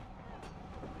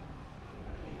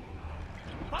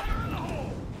 Fire in the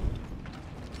hole!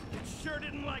 It sure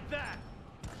didn't like that.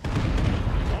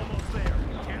 Almost there.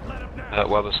 Can't let him down.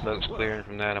 While the smoke's clearing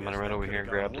from that, I'm going to run over here and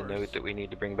grab the note that we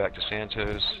need to bring back to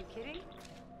Santos. Are you kidding?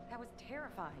 That was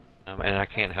terrifying. And I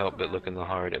can't help but look in the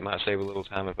heart. It might save a little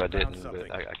time if I Found didn't, something.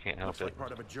 but I can't help Looks it. like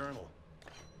part of a journal.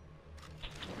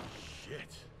 Shit.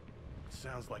 It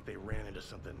sounds like they ran into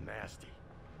something nasty.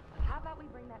 How about we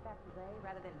bring that back to Ray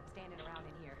rather than standing around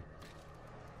in here?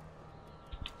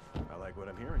 I like what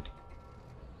I'm hearing.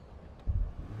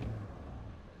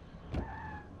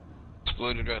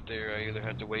 Exploded right there. I either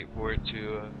had to wait for it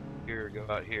to here or go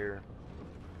out here.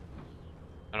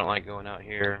 I don't like going out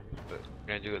here, but we're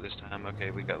going to do it this time.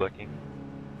 Okay, we got lucky.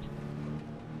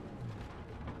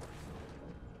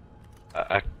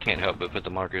 I can't help but put the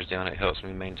markers down. It helps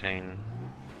me maintain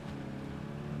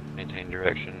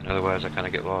direction. Otherwise, I kind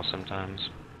of get lost sometimes.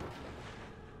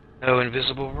 Oh,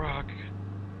 invisible rock.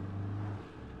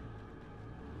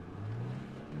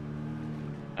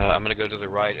 I'm going to go to the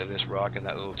right of this rock in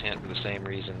that little tent for the same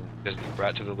reason. Because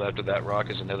right to the left of that rock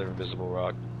is another invisible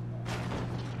rock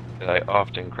that I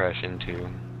often crash into.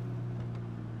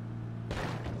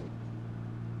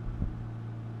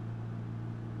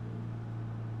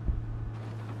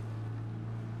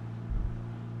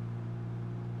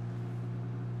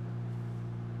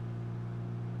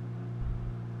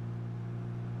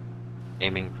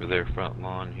 Aiming for their front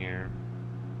lawn here.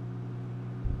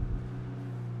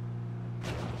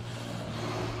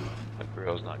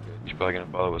 trail's not good. She's probably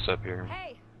gonna follow us up here.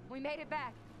 Hey, we made it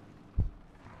back.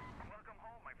 Welcome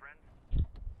home, my friend.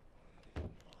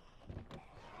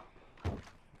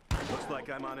 Looks like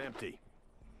I'm on empty.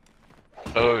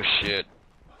 Oh shit.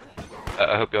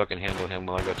 I hope y'all can handle him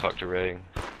while I go talk to Ray.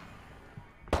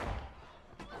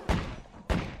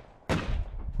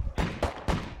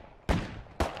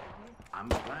 I'm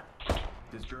glad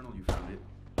this journal you found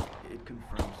it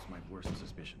confirms my worst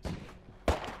suspicions.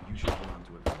 You should hold on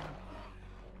to it for now.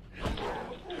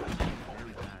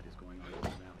 Very bad is going on in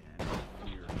this valley, and I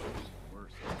fear it's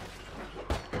worse.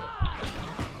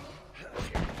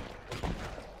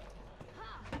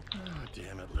 Oh,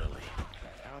 damn it, Lily.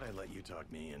 How'd I let you talk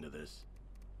me into this?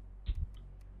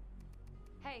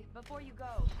 Hey, before you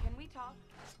go, can we talk?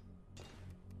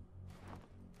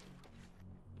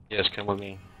 Yes, come with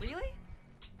me. Really?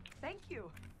 Thank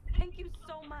you. Thank you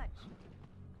so much.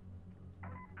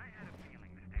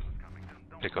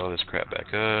 Pick all this crap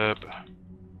back up.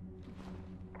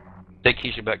 Take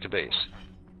Keisha back to base.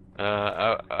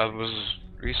 I was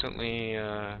recently,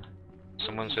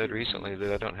 someone said recently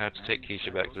that I don't have to take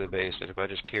Keisha back to the base, that if I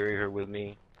just carry her with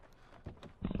me,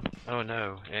 oh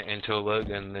no, until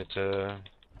Logan, that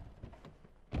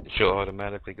she'll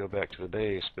automatically go back to the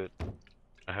base, but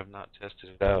I have not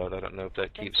tested it out. I don't know if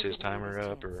that keeps his timer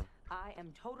up or... I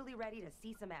am totally ready to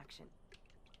see some action.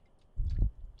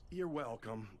 You're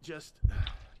welcome. Just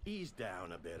ease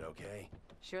down a bit, okay?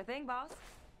 Sure thing, boss.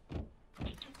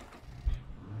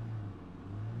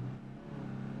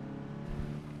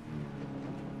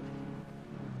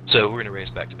 So we're gonna race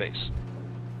back to base.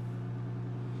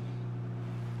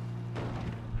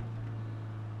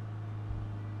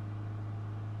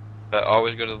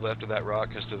 Always go to the left of that rock,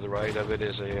 because to the right of it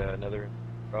is another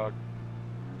rock.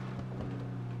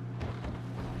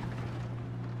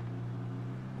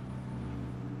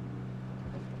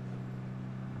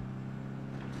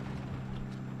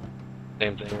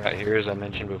 Same thing right here as I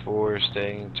mentioned before,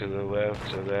 staying to the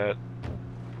left so that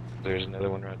there's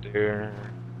another one right there.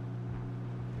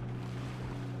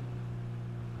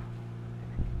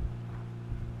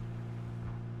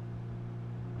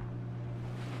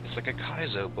 It's like a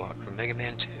Kaizo block from Mega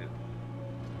Man 2.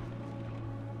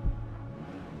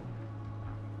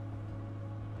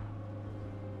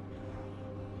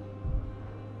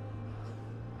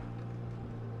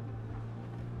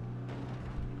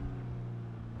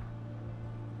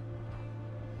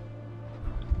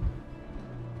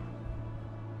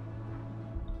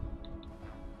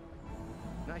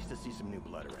 Nice to see some new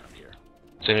blood around here.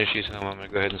 As soon as she's home, I'm gonna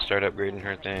go ahead and start upgrading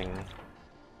her thing.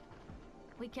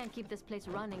 We can't keep this place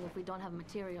running if we don't have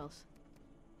materials.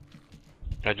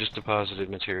 I just deposited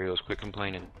materials, quit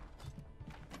complaining.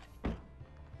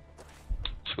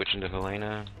 Switching to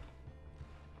Helena.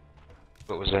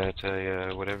 What was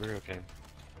that, whatever? Okay.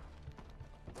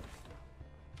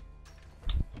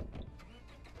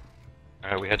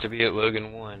 Alright, we had to be at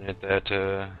Logan 1 at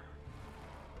that,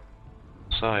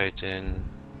 site in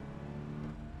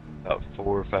about 4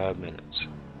 or 5 minutes.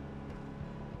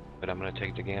 But I'm gonna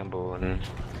take the gamble and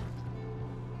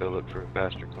go look for a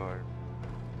faster car.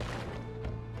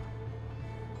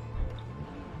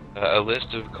 A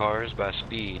list of cars by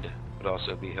speed would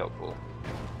also be helpful.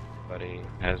 If anybody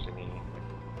has any.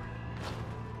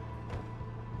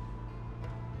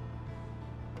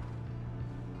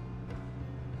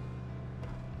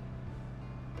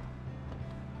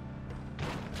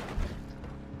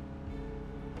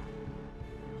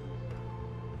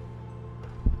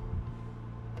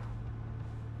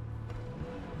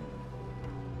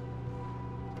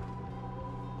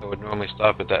 I would normally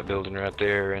stop at that building right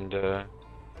there and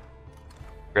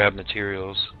grab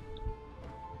materials.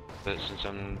 But since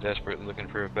I'm desperate and looking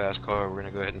for a fast car, we're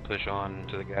gonna go ahead and push on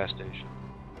to the gas station.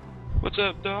 What's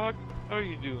up, dog? How are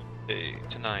you doing today,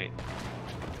 tonight?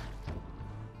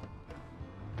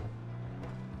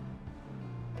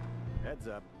 Heads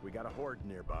up, we got a horde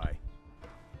nearby.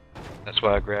 That's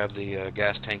why I grabbed the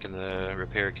gas tank and the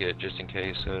repair kit, just in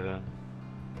case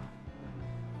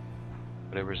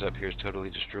whatever's up here is totally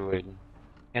destroyed.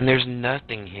 And there's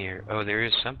nothing here. Oh, there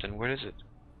is something. What is it?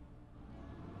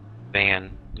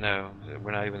 Van. No,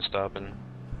 we're not even stopping.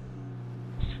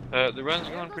 The run's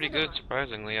going pretty good,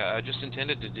 surprisingly. I just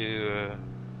intended to do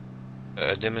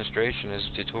a demonstration as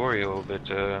a tutorial, but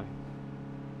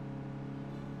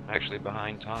actually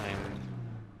behind time.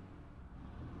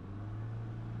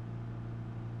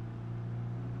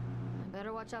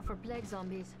 Better watch out for plague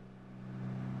zombies.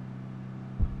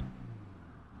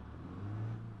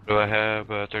 Do I have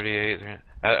 38?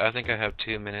 I think I have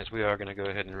 2 minutes. We are going to go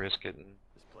ahead and risk it.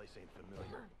 This place ain't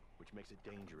familiar, which makes it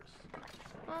dangerous.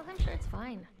 Well, I'm sure it's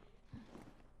fine.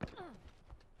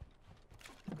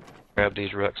 grab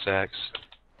these rucksacks.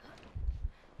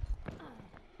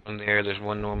 One there's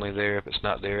one normally there. If it's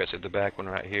not there, it's at the back one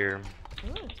right here.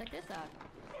 Ooh, check this out.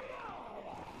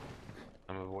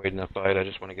 I'm avoiding a fight. I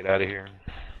just want to get out of here.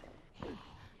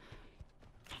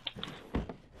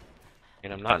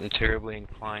 And I'm not terribly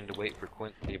inclined to wait for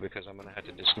Quincy because I'm going to have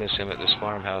to dismiss him at this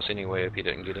farmhouse anyway if he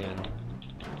doesn't get in.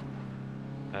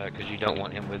 Because you don't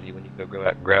want him with you when you go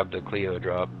out, grab the Cleo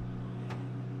drop.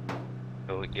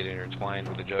 He'll get intertwined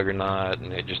with the Juggernaut,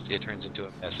 and it turns into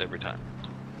a mess every time.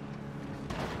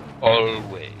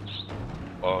 Always.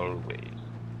 Always.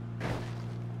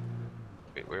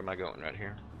 Wait, where am I going? Right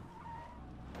here?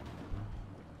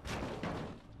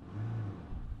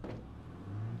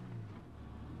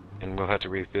 And we'll have to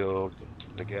refill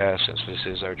the gas since this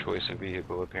is our choice of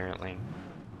vehicle, apparently.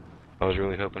 I was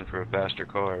really hoping for a faster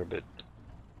car, but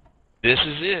this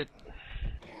is it.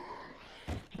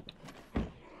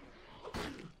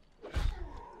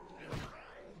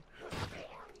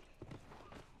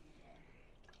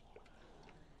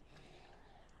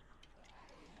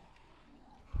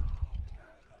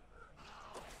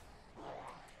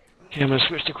 Okay, I'm going to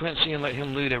switch to Quincy and let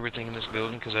him loot everything in this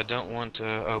building because I don't want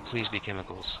oh, please be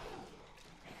chemicals.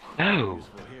 No!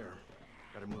 Here.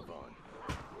 Gotta move on.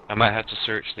 I might have to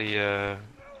search the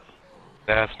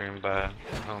bathroom by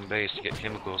home base to get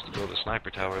chemicals to build a sniper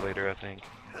tower later, I think.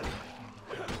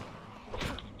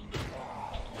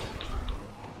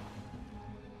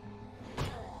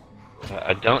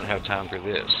 I don't have time for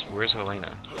this. Where's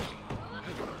Helena?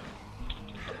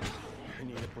 I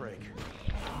need a break.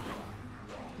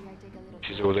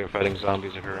 She's over there fighting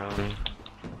zombies of her own.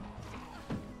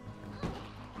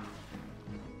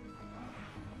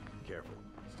 Careful.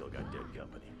 Still got dead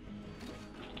company.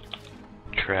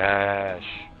 Trash.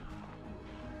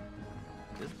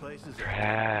 This place is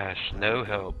Trash. No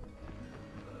help.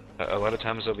 A lot of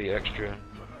times there'll be extra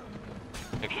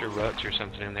ruts or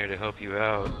something in there to help you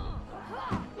out.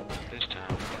 This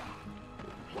time.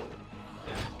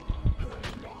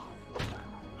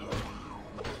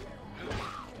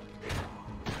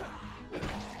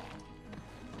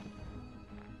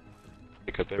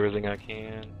 Pick up everything I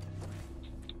can.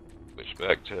 Switch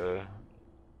back to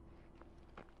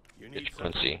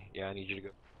Quincy. Yeah, I need you to go.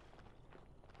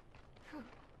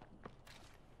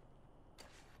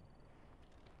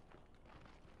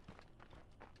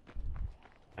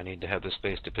 I need to have the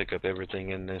space to pick up everything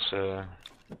in this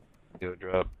video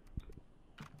drop.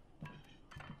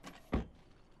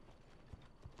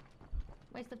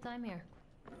 Waste of time here.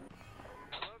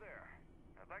 Hello there.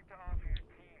 I'd like to offer your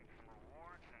team some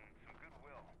rewards and some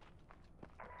goodwill.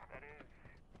 That is,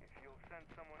 if you'll send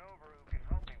someone over who can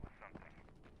help me with something.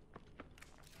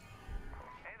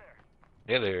 Hey there.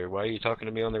 Hey there, why are you talking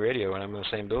to me on the radio when I'm in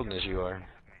the same building as you are?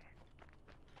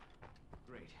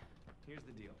 Great. Here's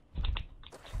the deal.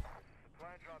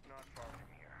 Supply drop not far from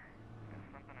here. There's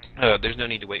something I There's no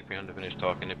need to wait for him to finish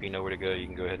talking. If you know where to go, you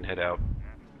can go ahead and head out.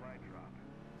 supply drop.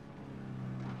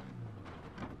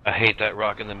 I hate that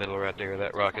rock in the middle right there.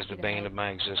 That rock is the bane of my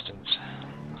existence. I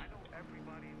know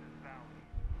everybody in this valley,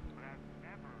 but I've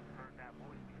never heard that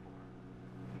voice before.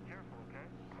 Be careful, okay?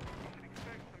 You should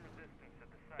expect some resistance at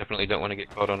the site. Definitely don't want to get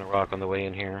caught on a rock on the way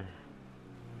in here.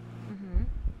 Mm-hmm.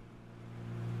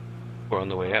 Or on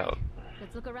the way out.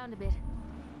 Let's look around a bit. Roger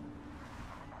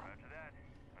that.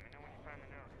 Let me know when you find the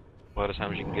note. A lot of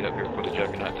times you can get up here before the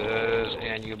Juggernaut does,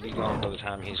 and you'll be gone by the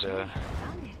time he's Found it.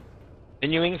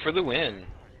 continuing for the win.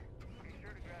 Be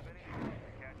sure to grab anything that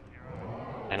catches your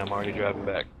eye. And I'm already driving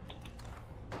back.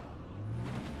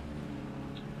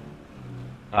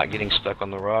 Not getting stuck on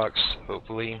the rocks,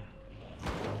 hopefully.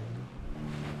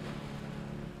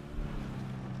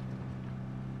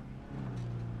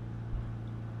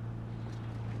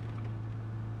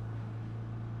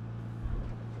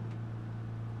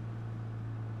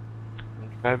 I'm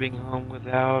driving home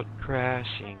without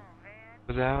crashing,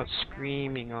 without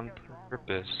screaming on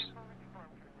purpose.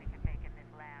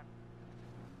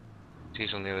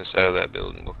 He's on the other side of that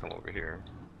building. We'll come over here.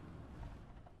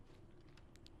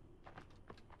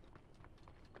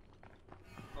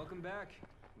 Welcome back.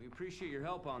 We appreciate your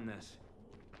help on this.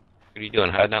 What are you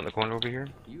doing, hiding out in the corner over here?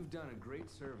 You've done a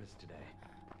great service today.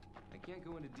 I can't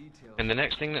go into details. And the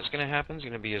next thing that's going to happen is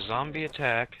going to be a zombie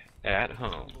attack at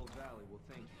home. Valley will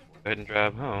thank you for Go ahead and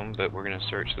drive home, but we're going to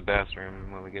search the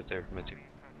bathroom when we get there from a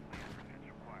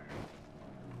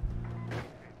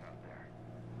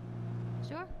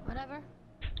Sure, whatever.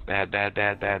 Bad, bad,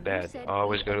 bad, bad, You bad. said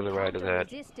Always we go to the right of encounter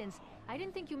that. Resistance. I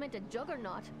didn't think you meant a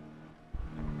juggernaut.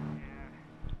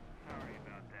 Sorry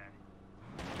about that.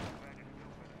 Glad you're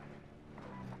still with us.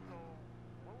 So,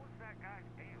 what was that guy's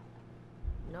deal?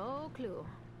 No clue.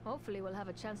 Hopefully we'll have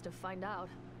a chance to find out.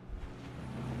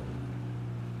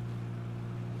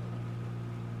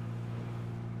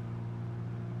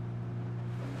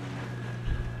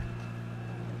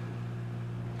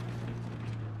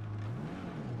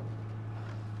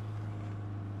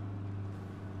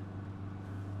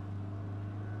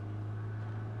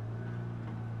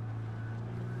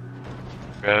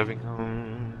 Driving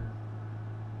home.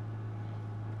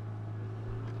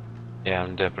 Yeah,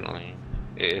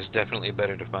 it's definitely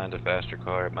better to find a faster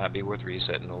car. It might be worth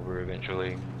resetting over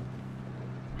eventually.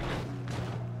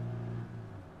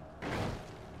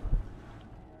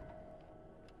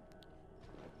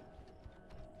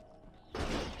 I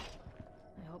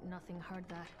hope nothing heard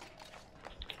that.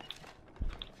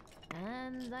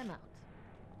 And I'm out.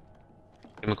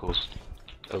 Chemicals.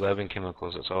 11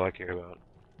 chemicals, that's all I care about.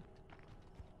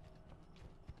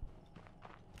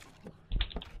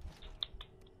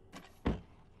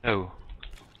 Oh.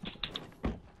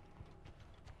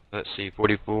 Let's see,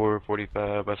 44,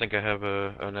 45, I think I have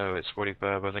oh no, it's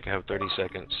 45, I think I have 30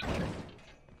 seconds.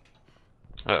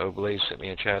 Uh-oh, Blaze sent me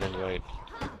a chat invite.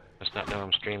 Must not know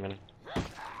I'm streaming.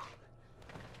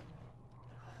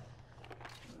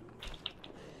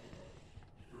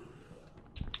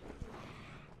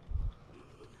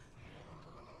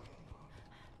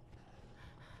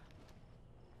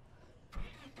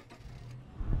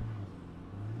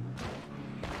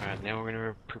 Alright, now we're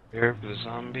gonna prepare for the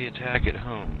zombie attack at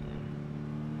home.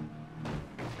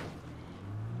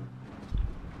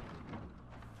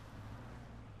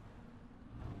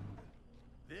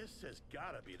 This has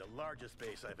gotta be the largest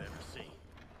base I've ever seen.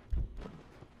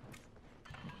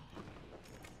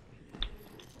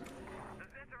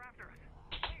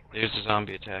 There's the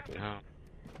zombie attack at home.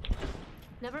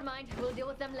 Never mind, we'll deal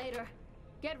with them later.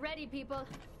 Get ready, people.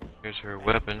 Here's her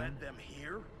weapon. Let them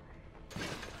here? I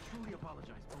truly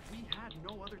apologize, but we had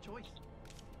no other choice.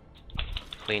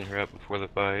 Clean her up before the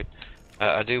fight.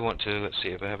 I do want to, let's see,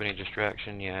 if I have any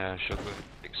distraction, yeah, she'll go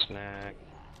big snack.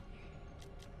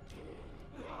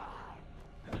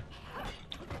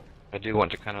 I do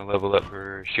want to kind of level up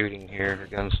her shooting here, her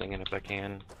gunslinging if I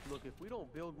can. Look, if we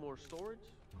don't build more storage,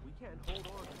 we can't hold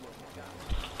on to what we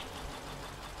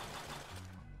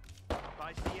got. If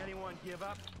I see anyone give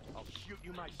up, I'll shoot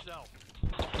you myself.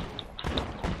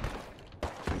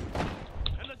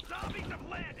 And the zombies have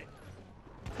landed!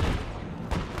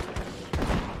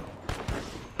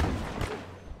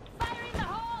 Fire in the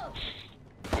hole!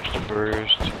 Push the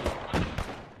burst.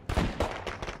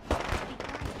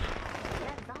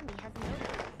 That zombie has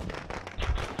noticed.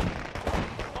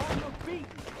 On your feet!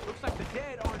 Looks like the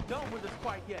dead aren't done with us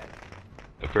quite yet.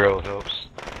 The barrel helps.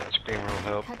 That screamer will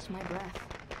help. Catch my breath.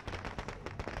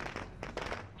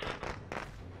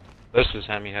 Most of the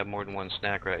time you have more than one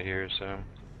snack right here, so.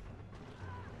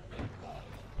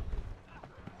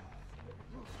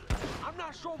 I'm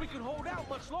not sure we can hold out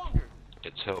much longer.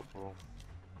 It's helpful.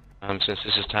 Since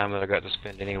this is time that I got to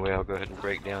spend anyway, I'll go ahead and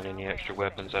break down any extra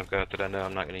weapons I've got that I know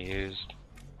I'm not going to use.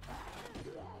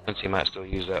 Since he might still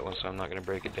use that one, so I'm not going to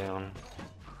break it down.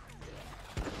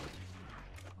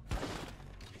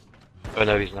 Oh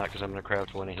no, he's not, because I'm going to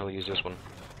craft one and he'll use this one.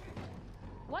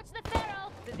 Watch the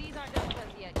feral! These aren't done with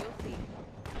us yet, you'll see.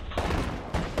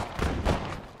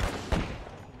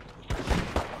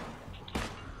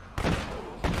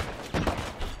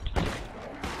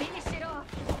 Finish it off.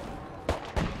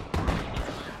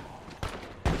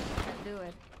 Let's do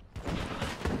it.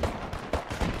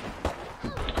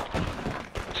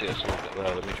 See, that's a little bit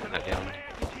loud. Let me turn that down.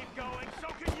 Keep going, so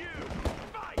can you!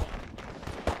 Fight!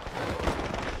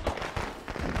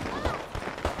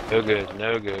 No good,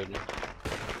 no good.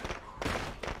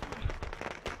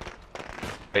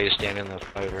 Face standing in the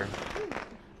fighter.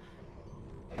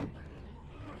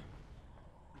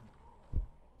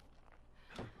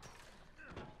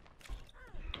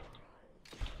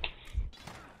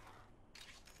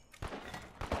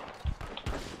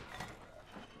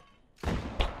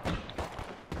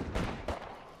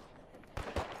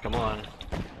 Come on.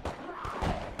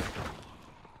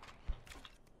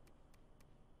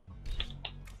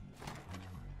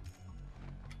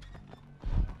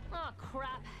 Oh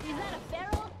crap! Is that a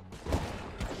feral?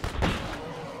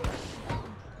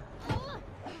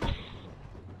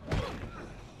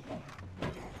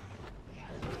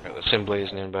 Alright, let's send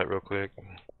Blaze an invite real quick.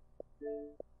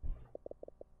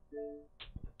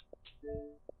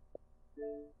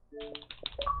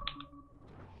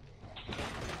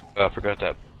 Oh, I forgot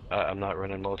that I'm not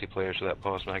running multiplayer, so that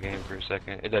paused my game for a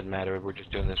second. It doesn't matter, we're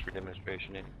just doing this for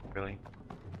demonstration, really.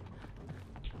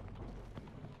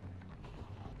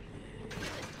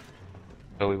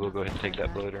 So we will go ahead and take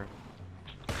that bloater.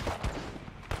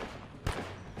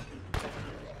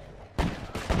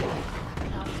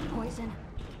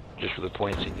 just for the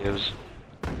points he gives.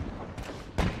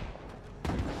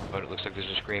 But it looks like there's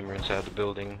a screamer inside the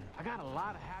building. I got a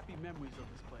lot of happy memories of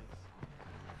this place.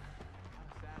 A lot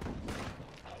of sad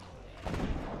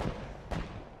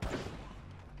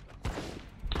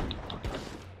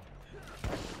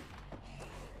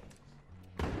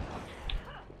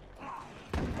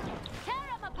Tear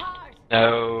 'em apart!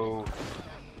 No!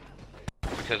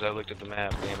 Because I looked at the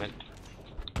map, damn it.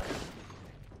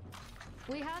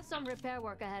 We have some repair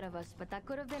work ahead of us, but that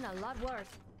could have been a lot worse.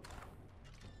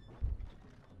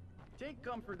 Take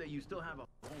comfort that you still have a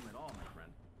home at all, my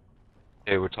friend.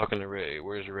 Hey, we're talking to Ray.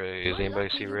 Where's Ray? Does We're anybody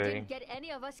lucky see you Ray? didn't get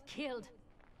any of us killed.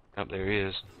 Oh, there he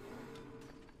is.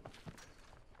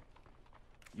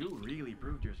 You really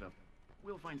proved yourself.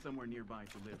 We'll find somewhere nearby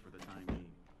to live for the time being.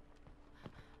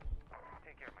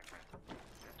 Take care, my friend.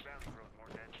 This valley grows more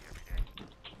deadly every day.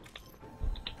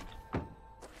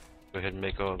 Go ahead and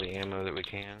make all the ammo that we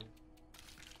can.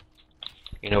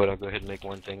 You know what, I'll go ahead and make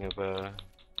one thing of,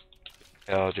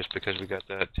 just because we got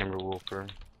that timber wolfer.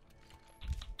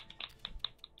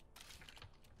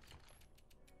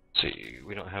 See,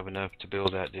 we don't have enough to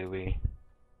build that, do we?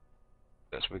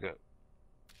 That's what we got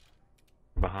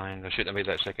behind. I shouldn't have made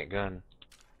that second gun.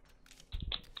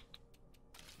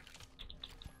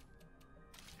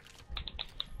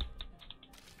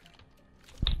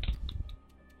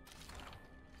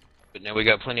 But now we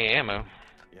got plenty of ammo.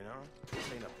 You know,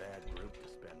 this ain't a bad group to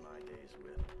spend my days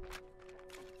with.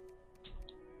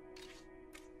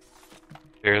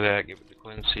 Share that, give it to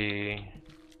Quincy.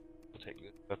 I'll take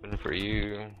this weapon for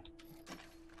you.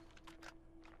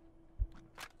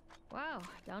 Wow,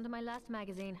 down to my last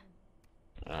magazine.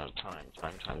 Time.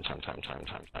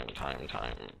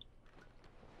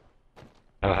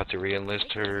 I'll have to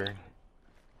re-enlist her.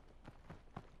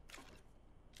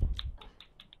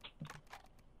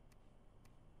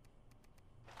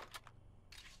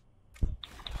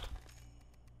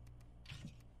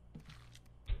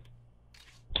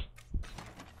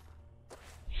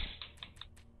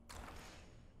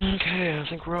 Okay, I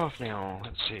think we're off now.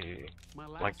 Let's see. My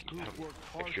last Like, group have worked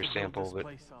hard extra to build sample, this but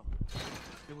place up.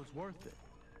 It was worth it.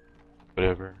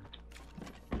 whatever.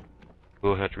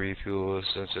 We'll have to refuel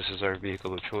since this is our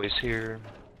vehicle of choice here.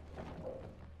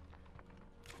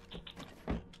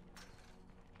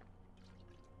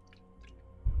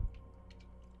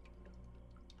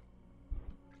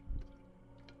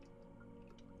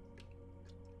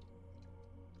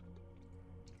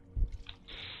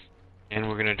 And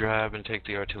we're gonna drive and take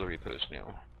the artillery post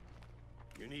now.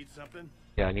 You need something?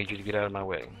 Yeah, I need you to get out of my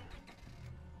way.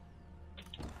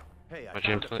 Hey, How much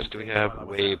influence do we have?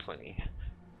 Way plenty.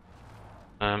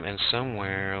 And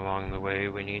somewhere along the way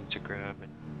we need to grab it.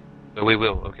 Oh, we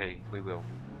will. Okay, we will.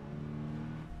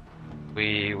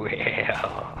 We will.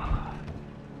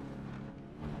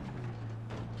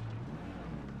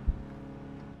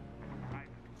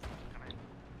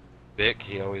 Vic,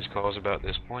 he always calls about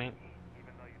this point.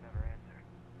 Even though you never answer.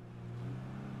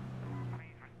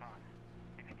 Please respond,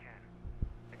 if you can.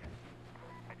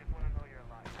 I just want to know you're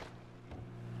alive.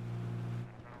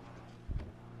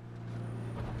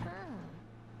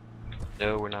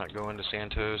 No, we're not going to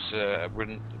Santos.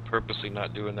 We're purposely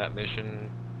not doing that mission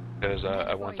because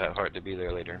I want that heart to be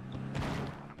there later.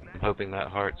 I'm hoping that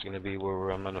heart's going to be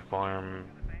where I'm going to farm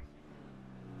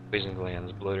poison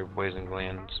glands, bloater poison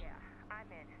glands. Oh, yeah.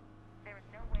 I'm in. There is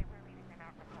no way we're leaving them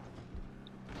out in the cold.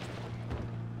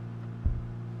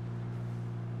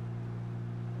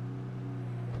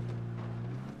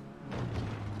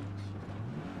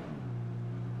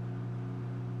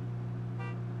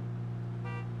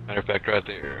 Matter of fact, right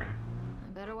there.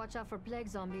 Better watch out for plague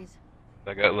zombies. If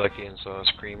I got lucky and saw a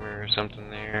screamer or something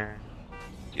there,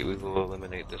 see, we will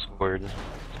eliminate this horde.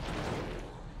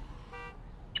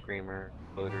 Screamer,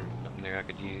 bloater, something there I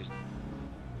could use.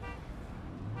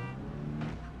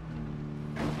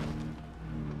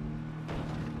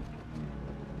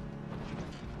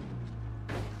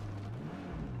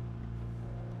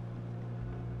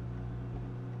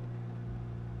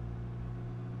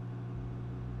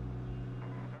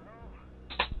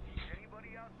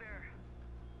 Anybody out there?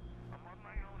 I'm on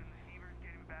my own and the fever's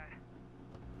getting bad.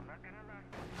 I'm not gonna last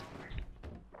much longer.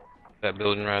 That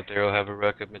building right there will have a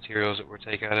ruck of materials that we'll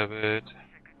take out of it.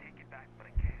 I could take it back, but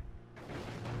I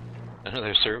can't.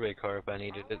 Another survey car if I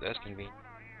needed it, that's convenient.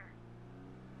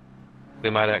 We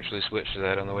might actually switch to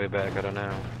that on the way back, I don't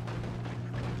know.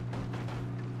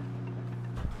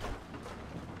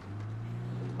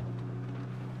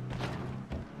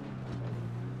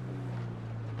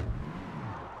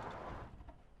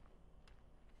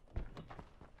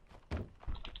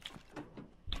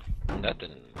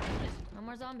 Nothing. No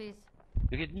more zombies.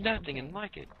 We get nothing and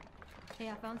like it. Hey,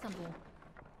 I found something.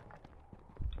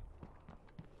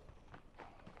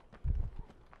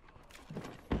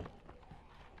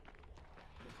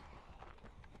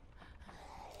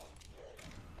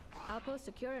 Outpost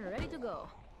secure and ready to go.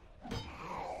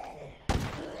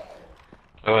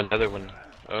 Oh, another one.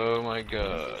 Oh my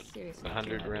god.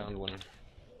 100-round one.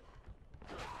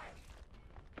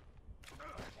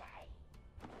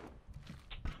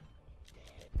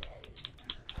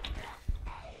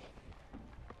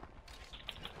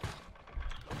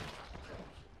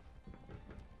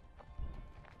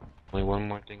 Only one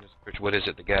more thing to search. What is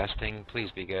it? The gas thing?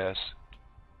 Please be gas.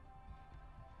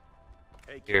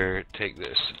 Here, take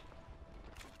this.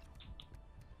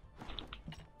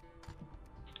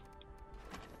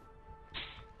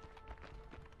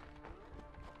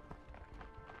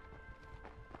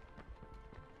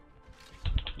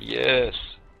 Yes!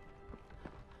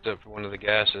 Except for one of the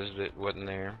gases that wasn't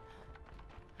there.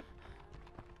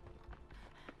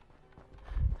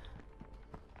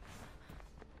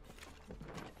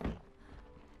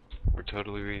 We're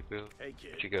totally rebuilt. Hey,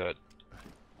 kid. What you got?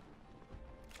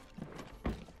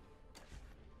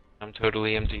 I'm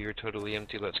totally empty, you're totally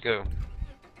empty, let's go.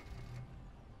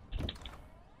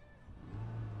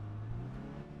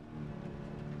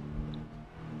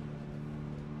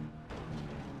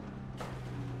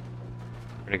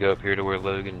 We're gonna go up here to where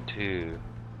Logan 2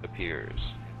 appears.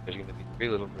 There's gonna be 3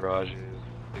 little garages,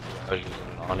 2 garages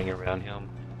and an awning around him.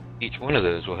 Each one of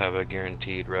those will have a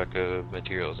guaranteed rack of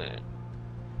materials in it.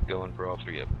 Going for all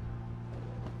 3 of them.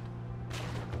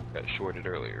 Got shorted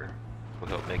earlier. Will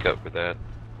help make up for that.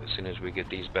 As soon as we get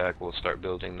these back, we'll start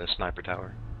building the sniper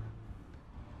tower.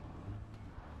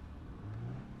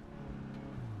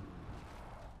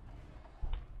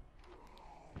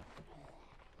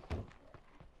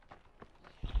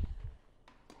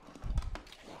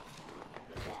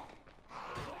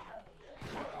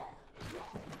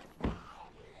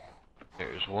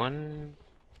 There's one.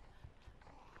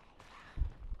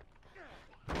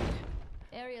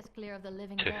 Area's clear of the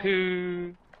living dead.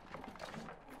 Two.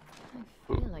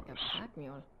 I feel like a pack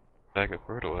mule. Bag of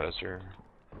fertilizer.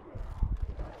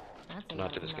 That's a Not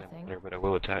lot that of it's gonna nothing. matter, but I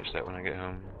will attach that when I get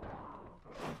home.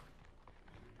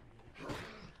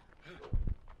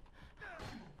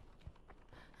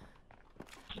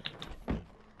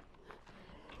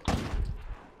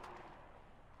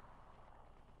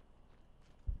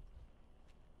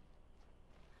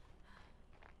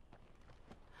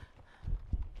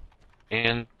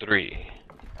 And 3.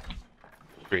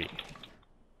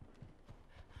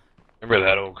 Remember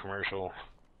that old commercial?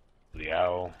 The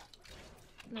owl.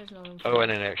 There's no room for Oh,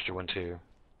 and an extra one too.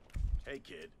 Hey,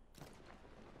 kid.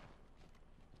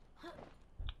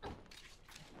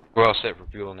 We're all set for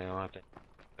fuel now, I think.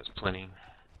 That's plenty.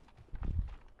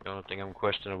 The only thing I'm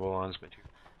questionable on is material.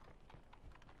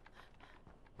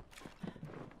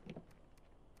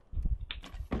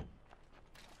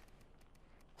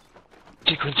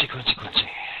 Quincy.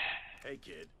 Hey,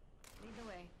 kid. Lead the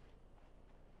way.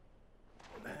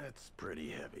 That's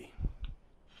pretty heavy.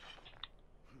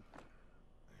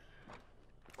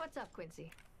 What's up,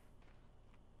 Quincy?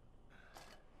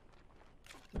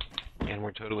 And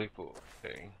we're totally full.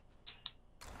 Okay.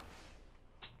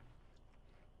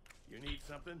 You need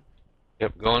something?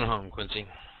 Yep, going home, Quincy.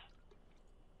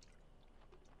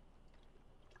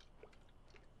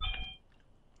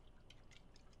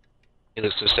 He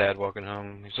looks so sad walking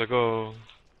home. He's like, oh.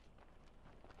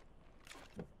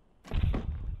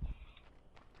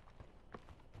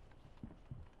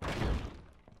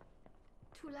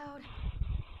 Too loud.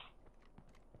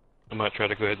 I might try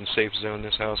to go ahead and safe zone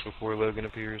this house before Logan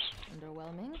appears.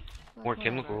 Underwhelming. but More whatever.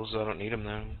 chemicals, I don't need them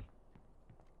though.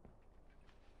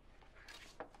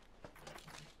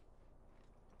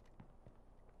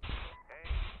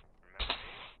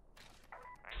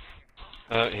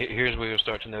 Here's where you'll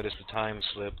start to notice the time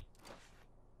slip.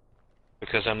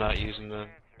 Because I'm not using the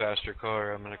faster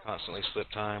car, I'm going to constantly slip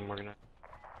time. We're going to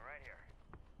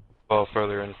fall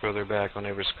further and further back on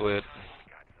every split.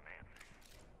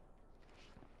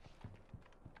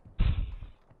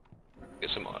 Get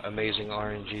some amazing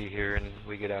RNG here and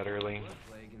we get out early.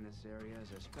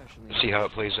 See how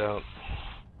it plays out.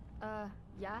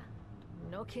 Yeah?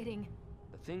 No kidding.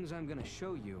 The things I'm gonna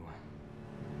show you,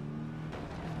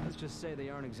 let's just say they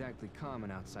aren't exactly common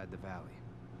outside the valley.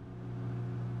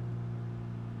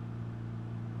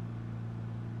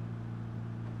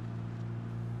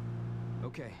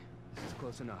 Okay, this is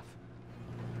close enough.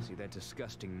 See that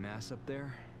disgusting mass up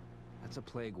there? That's a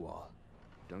plague wall.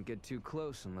 Don't get too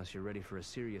close unless you're ready for a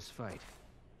serious fight.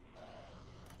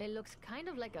 It looks kind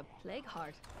of like a plague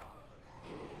heart.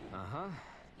 Uh-huh.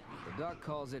 The doc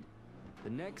calls it The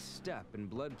next step in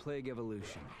blood plague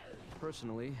evolution.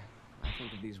 Personally, I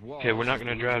think of these walls. Okay, we're not as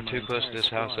going to the drive reason too my close to entire this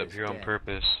house squad up is here on dead.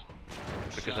 purpose.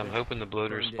 Because Shot I'm it, hoping the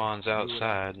bloater burned it, spawns blew it up.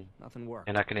 outside, Nothing worked.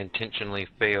 and I can intentionally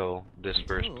fail this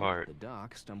first Until part, the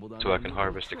doc stumbled so I onto can a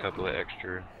harvest a little couple of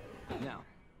extra. Now,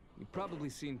 you've probably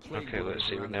seen plague Okay, let's bloaters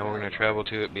see. around Now the we're going valley to travel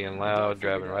already. to it being The loud, doc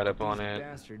driving figured right out up that on these it.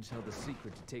 bastards held the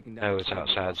secret to taking down No, it's plague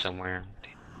outside bloaters. somewhere.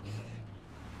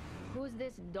 Who's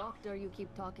this doctor you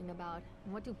keep talking about?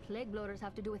 And what do plague bloaters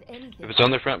have to do with anything? If it's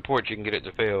on the front porch, you can get it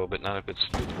to fail, but not if it's...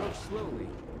 If you approach slowly,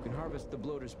 you can harvest the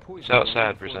bloater's poison. It's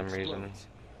outside for before some it reason. explodes.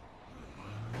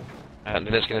 And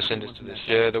then it's going to send us to the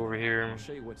shed over here. I'll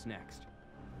show you what's next.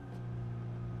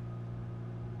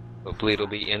 Hopefully it'll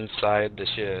be inside the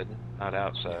shed, not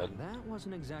outside. That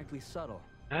wasn't exactly subtle.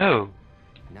 Oh!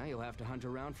 Now you'll have to hunt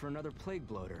around for another plague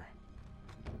bloater.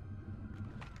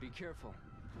 Be careful.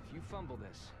 If you fumble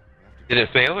this, you have to Did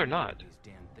it fail or not? these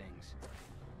damn things.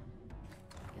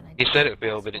 He said it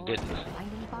failed, but it didn't.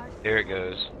 There it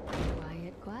goes.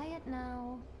 Quiet, quiet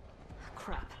now.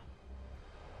 Crap.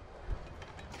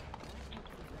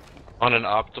 On an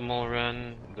optimal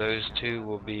run, those two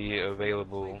will be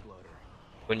available.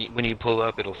 When you pull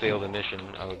up, it'll fail the mission.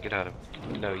 Oh, get out of...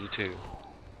 No, you too.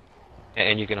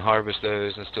 And you can harvest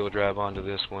those and still drive onto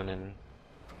this one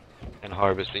and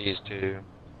harvest these two.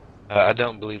 I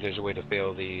don't believe there's a way to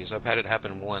fail these. I've had it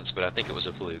happen once, but I think it was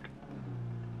a fluke.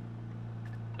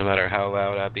 No matter how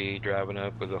loud I be driving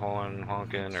up with a horn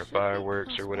honking or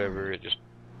fireworks or whatever, it just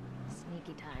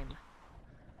Sneaky time.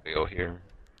 fail here.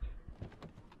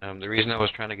 The reason I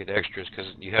was trying to get extras because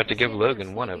you have to give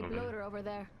Logan one of them. Bloater over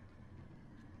there.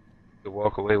 To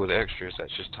walk away with extras,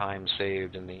 that's just time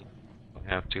saved, and you don't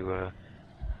have to.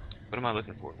 What am I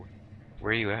looking for?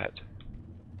 Where are you at?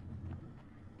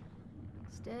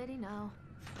 Steady now.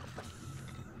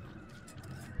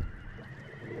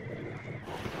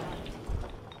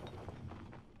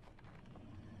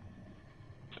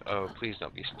 Oh, please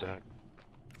don't be stuck.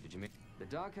 Did you make... The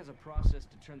doc has a process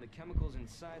to turn the chemicals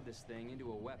inside this thing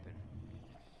into a weapon.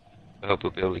 I hope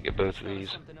we'll be able to get both of There's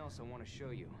these. something else I want to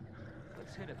show you.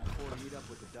 Let's hit it before we meet up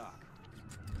with the doc.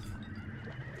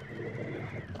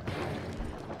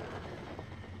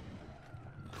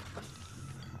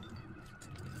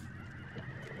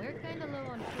 We're kind of low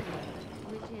on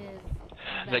food, which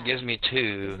is That gives me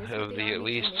 2 Is this of what the at army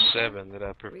least came in for? 7 that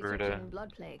I prefer to researching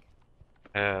blood plague.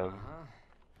 have.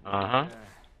 Uh-huh.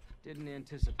 Didn't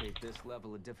anticipate this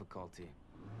level of difficulty.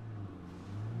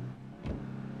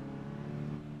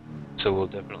 So we'll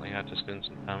definitely have to spend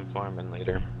some time farming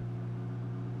later.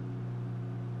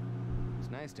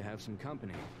 It's nice to have some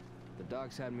company. The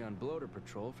doc's had me on bloater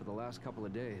patrol for the last couple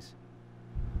of days.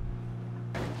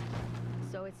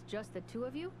 So it's just the two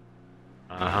of you?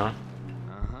 Uh-huh.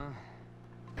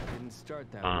 Didn't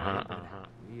start that Uh-huh, way, but uh-huh.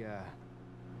 we,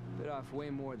 bit off way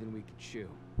more than we could chew.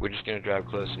 We're just gonna drive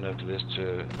close enough to this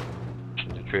to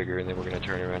trigger, and then we're gonna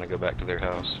turn around and go back to their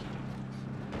house.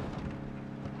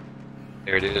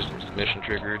 There it is. It's mission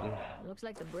triggered. Looks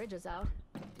like the bridge is out.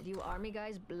 Did you army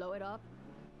guys blow it up?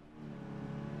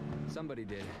 Somebody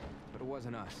did, but it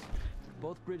wasn't us.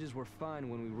 Both bridges were fine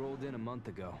when we rolled in a month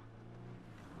ago.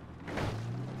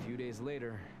 A few days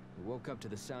later, we woke up to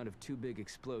the sound of 2 big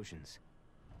explosions.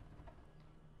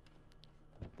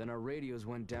 Then our radios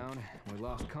went down, and we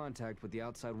lost contact with the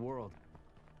outside world.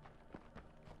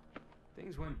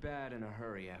 Things went bad in a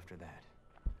hurry after that.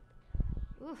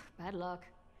 Oof, bad luck.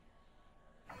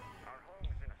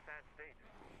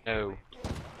 No.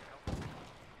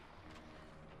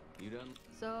 You done?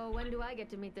 So when do I get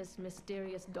to meet this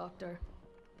mysterious doctor?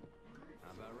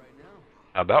 How about right now?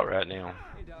 How about right now?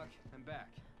 Hey Doc, I'm back.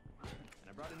 And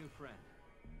I brought a new friend.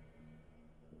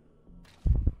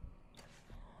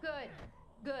 Good,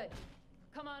 good.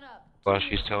 Come on up. While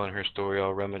she's telling her story,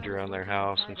 I'll rummage around their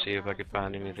house and see if I could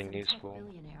find anything useful.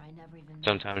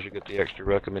 Sometimes you get the extra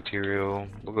rucka material.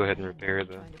 We'll go ahead and repair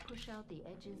the... Trying to push out the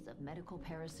edges of medical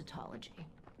parasitology.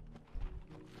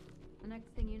 The next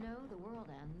thing you know, the world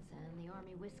ends and the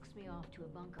army whisks me off to a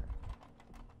bunker.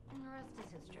 And the rest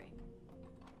is history.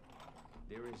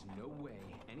 There is no way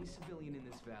any civilian in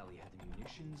this valley had the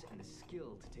munitions and the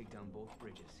skill to take down both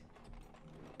bridges.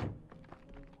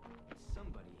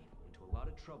 Somebody went to a lot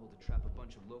of trouble to trap a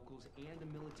bunch of locals and a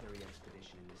military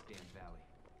expedition in this damn valley.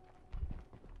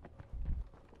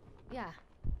 Yeah.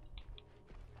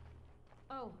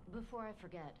 Oh, before I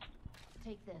forget,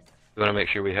 take this. We want to make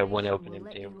sure we have one open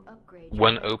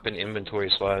inventory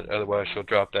slot, otherwise she'll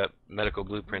drop that medical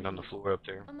blueprint on the floor up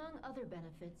there. Among other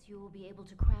benefits, you will be able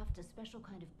to craft a special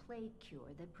kind of plague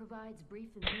cure that provides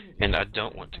brief immunity. And I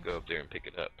don't want to go up there and pick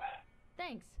it up.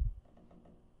 Thanks.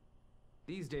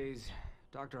 These days,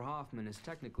 Dr. Hoffman is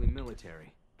technically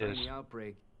military. During Yes. the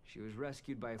outbreak, she was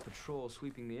rescued by a patrol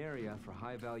sweeping the area for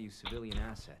high-value civilian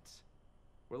assets.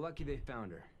 We're lucky they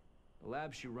found her. The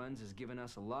lab she runs has given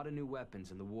us a lot of new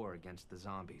weapons in the war against the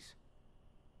zombies.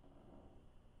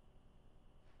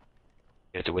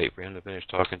 You have to wait for him to finish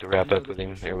talking to wrap up with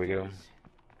him. There we go.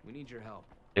 We need your help.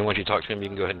 And once you talk to him, you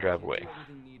can go ahead and drive away.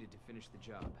 Everything needed to finish the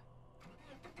job.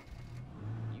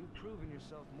 You've proven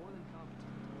yourself more than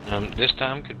competent. This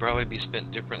time could probably be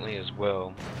spent differently as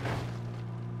well.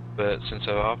 But since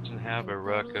I often have a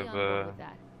ruck of,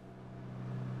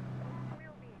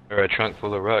 or a trunk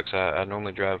full of rucks, I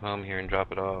normally drive home here and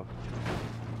drop it off.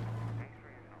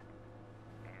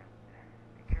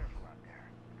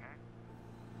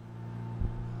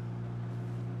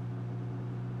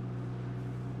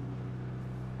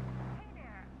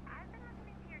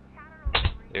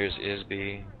 There's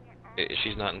Isby.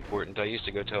 She's not important. I used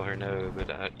to go tell her no,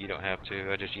 but you don't have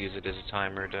to. I just use it as a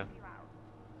timer to...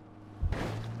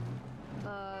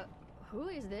 Who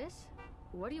is this?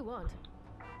 What do you want?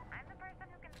 I'm the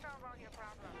person who can solve all your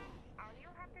problems. All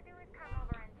you'll have to do is come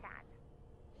over and chat.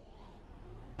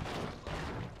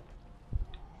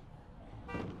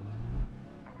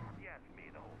 Yes, me,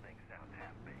 the whole thing sounds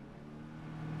half-baked.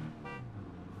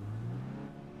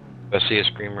 If I see a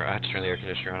screamer, I have to turn the air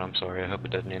conditioner on. I'm sorry. I hope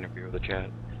it doesn't interfere with the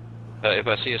chat. If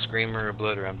I see a screamer or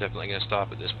blooder, I'm definitely going to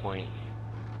stop at this point.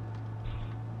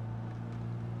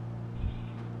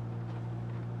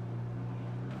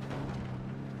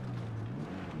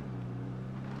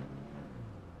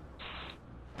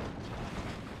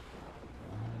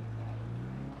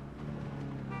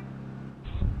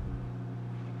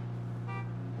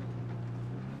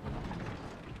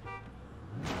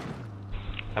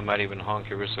 I might even honk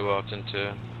every so often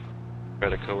to try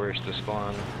to coerce the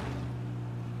spawn.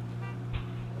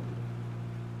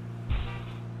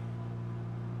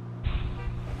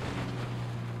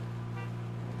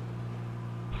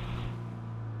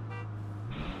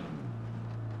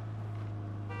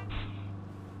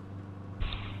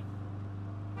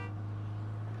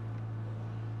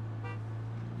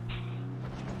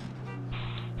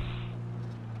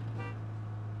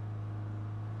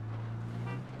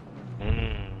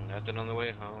 Nothing on the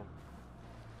way home.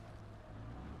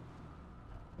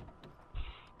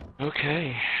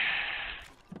 Okay.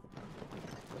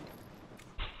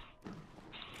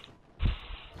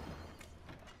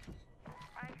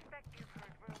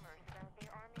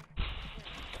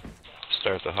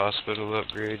 Start the hospital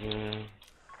upgrading.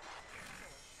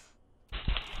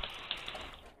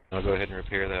 I'll go ahead and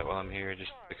repair that while I'm here,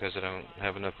 just because I don't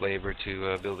have enough labor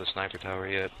to build a sniper tower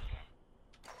yet.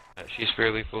 She's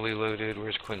fairly fully loaded.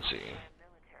 Where's Quincy?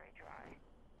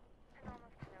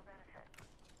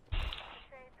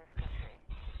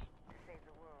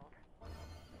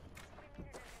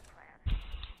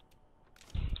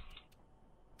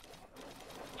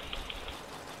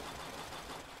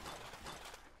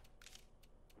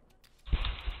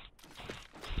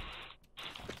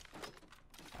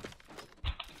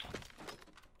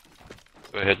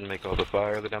 Go ahead and make all the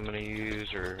fire that I'm going to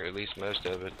use, or at least most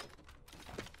of it.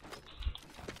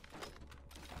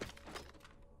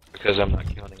 Because I'm not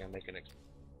counting, I'm making it.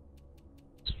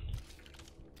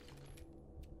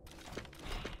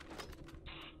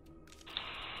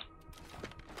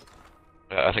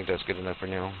 I think that's good enough for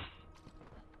now.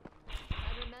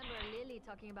 I remember Lily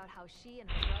talking about how she and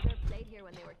her brother played here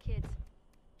when they were kids.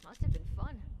 Must have been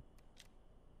fun.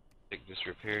 Take this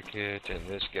repair kit and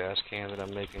this gas can that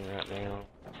I'm making right now.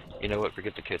 You know what?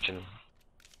 Forget the kitchen.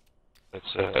 Let's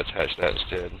attach that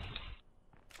instead.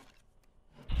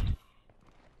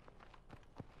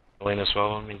 Elena's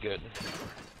following me, good.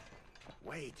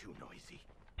 Way too noisy.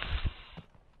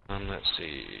 Let's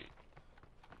see.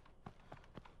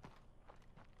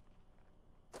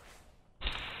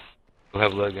 We'll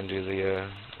have Logan do the,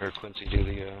 or Quincy do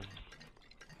the,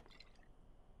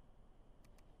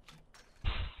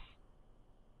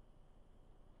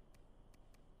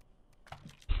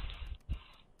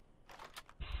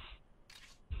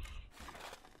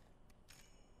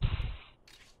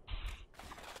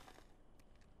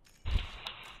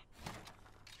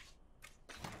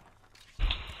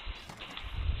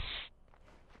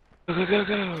 Go, go,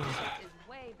 go! This is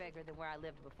way bigger than where I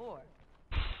lived before.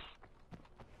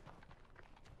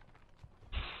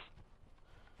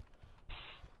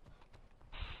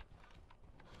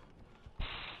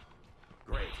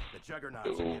 Great, the juggernauts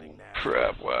are getting nasty.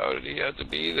 Crap, wow, did he have to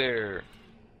be there?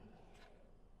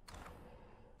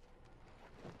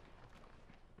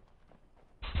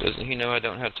 Doesn't he know I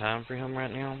don't have time for him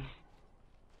right now?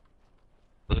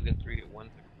 Looking 3 at 1.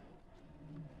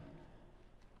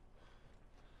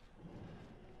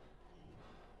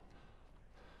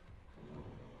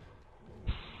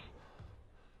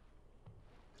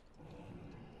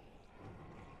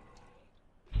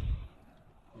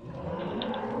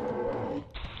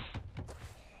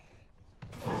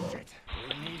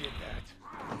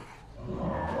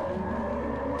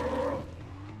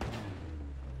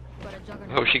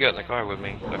 Oh, she got in the car with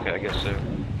me. Okay, I guess so.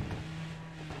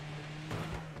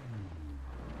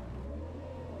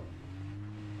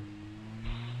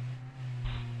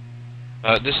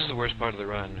 This is the worst part of the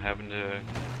run, having to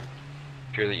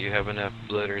ensure that you have enough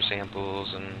bloater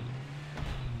samples and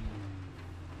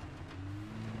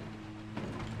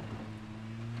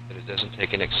that it doesn't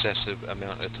take an excessive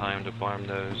amount of time to farm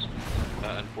those.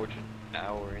 Unfortunately, an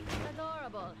hour into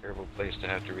a terrible place to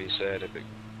have to reset if it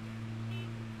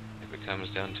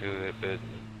comes down to it, but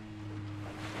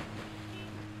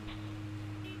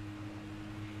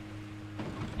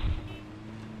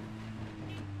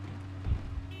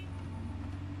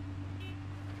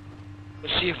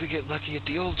let's see if we get lucky at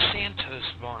the old Santos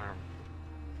farm.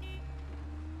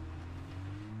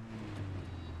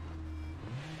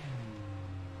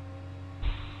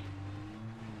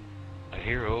 I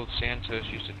hear old Santos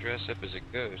used to dress up as a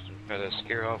ghost and try to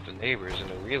scare off the neighbors in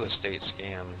a real estate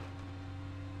scam.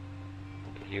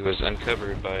 He was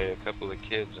uncovered by a couple of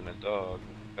kids and a dog.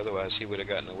 Otherwise, he would have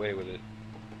gotten away with it.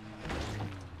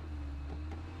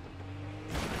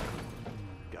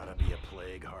 Gotta be a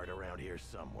plague heart around here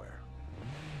somewhere.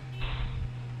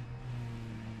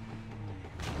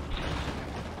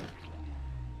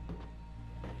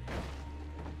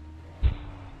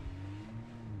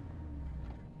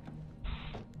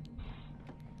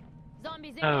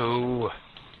 Zombies in. Oh.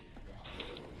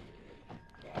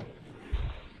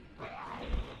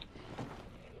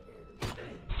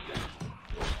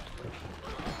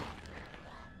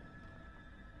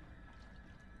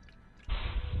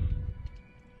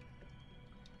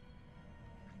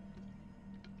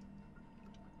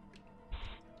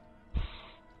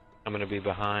 I'm gonna be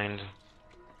behind.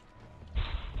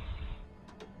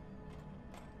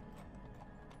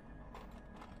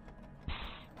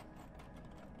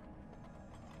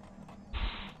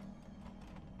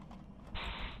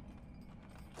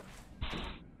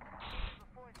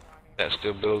 That's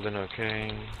still building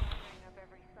okay.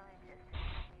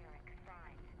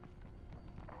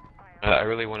 I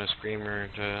really want a screamer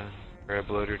to, or a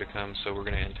bloater to come, so we're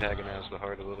gonna antagonize the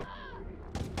heart a little.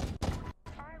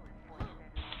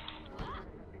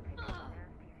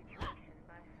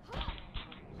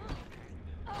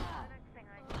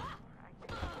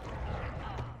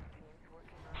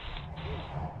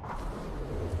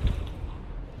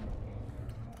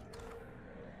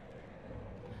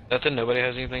 Nothing? Nobody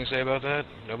has anything to say about that?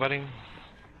 Nobody?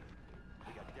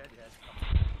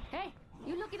 Hey,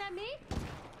 you looking at me?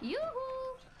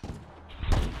 Yoo-hoo!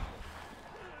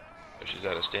 Oh, she's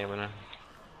out of stamina.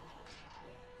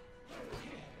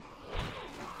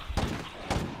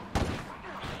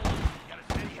 Got a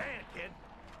steady hand, kid.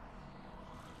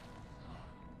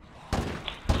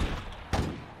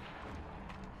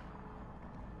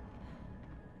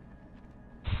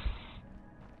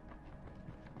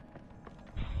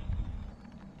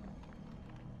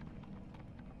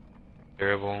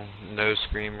 Terrible. No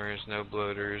screamers, no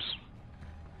bloaters.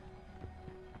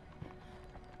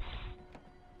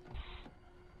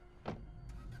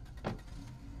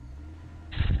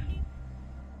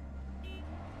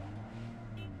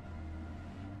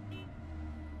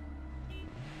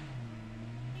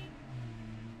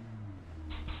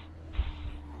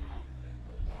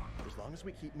 As long as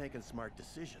we keep making smart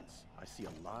decisions, I see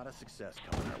a lot of success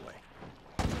coming our way.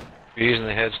 If you're using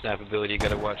the head snap ability, you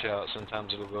gotta watch out.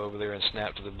 Sometimes it'll go over there and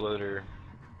snap to the bloater,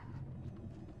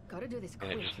 Gotta do this and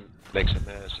quick. it just makes a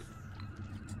mess.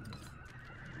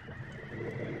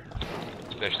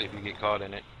 Especially if you get caught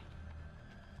in it.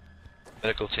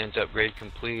 Medical tent upgrade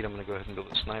complete. I'm gonna go ahead and build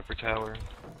a sniper tower.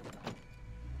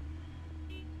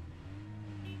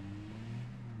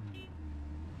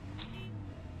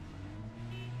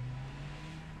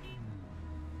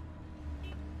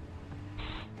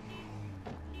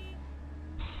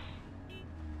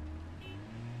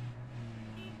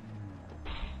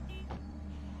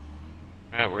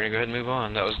 Alright, we're gonna go ahead and move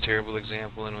on. That was a terrible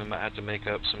example, and we might have to make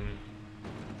up some...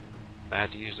 I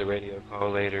have to use the radio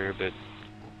call later, but...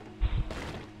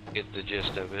 get the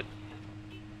gist of it.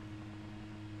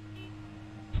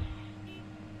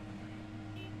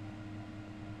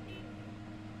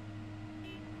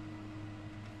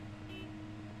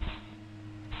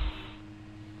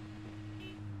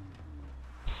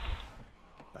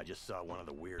 I just saw one of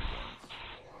the weird ones.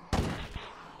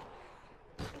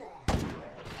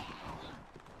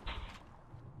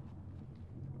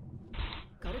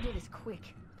 Gotta do this quick.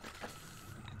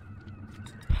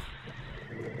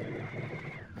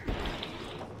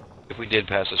 If we did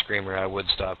pass a screamer, I would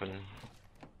stop and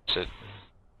sit.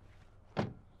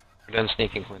 We're done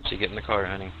sneaking, Quincy. Get in the car,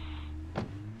 honey.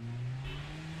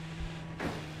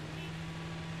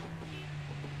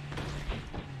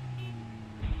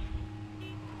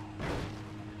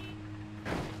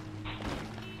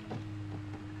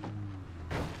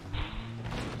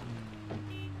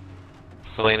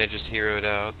 Helena just heroed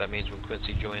out. That means when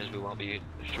Quincy joins, we won't be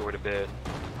short a bed.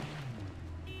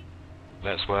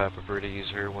 That's why I prefer to use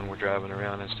her when we're driving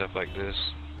around and stuff like this.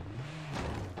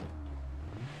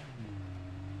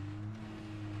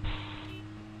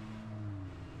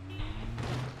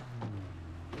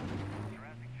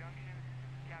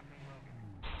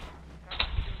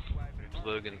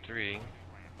 Logan 3.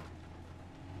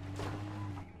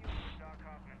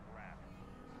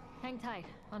 Hang tight.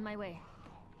 On my way.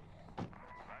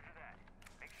 Roger that.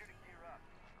 Make sure to gear up.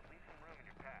 Leave some room in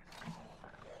your pack.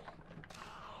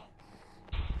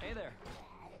 Hey there.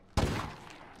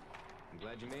 I'm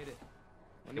glad you made it.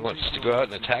 He wants us to go out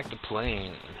and attack the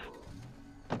plane.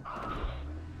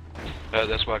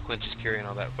 That's why Quincy's carrying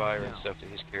all that fire and stuff that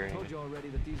he's carrying. I told you already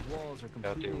that these walls are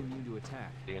completely immune to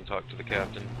attack. You can talk to the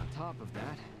captain. On top of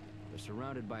that, they're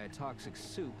surrounded by a toxic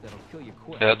soup that'll kill you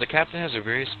quick. The captain has a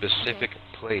very specific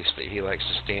place that he likes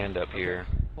to stand up here.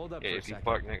 Hold up for a If you second.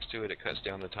 park next to it, it cuts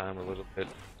down the time a little bit.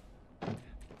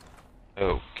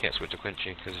 Oh, can't switch to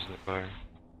Quincy because he's in the fire.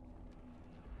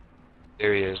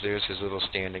 There he is. There's his little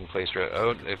standing place. Right.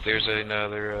 Oh, if there's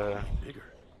another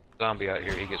zombie out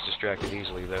here, he gets distracted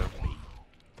easily, though.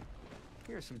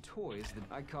 Here are some toys that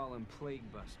I call them plague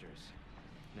busters.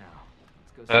 Now,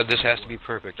 let's go. This has to be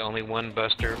perfect. Only one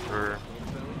buster per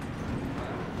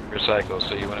cycle,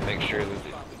 so you want to make sure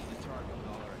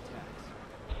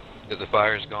that the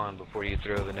fire's gone before you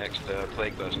throw the next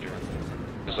plague buster.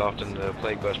 Because often the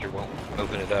plague buster won't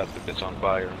open it up if it's on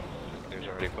fire. There's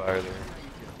already fire there.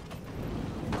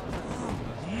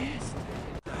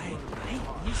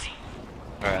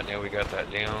 Alright, now we got that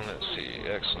down. Let's see.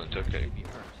 Excellent. Okay.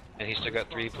 And he's still got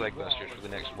 3 plague busters for the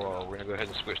next wall. We're going to go ahead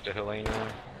and switch to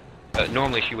Helena.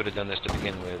 Normally she would have done this to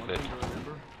begin with, but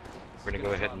we're going to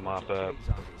go ahead and mop up.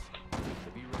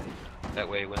 That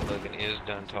way when Logan is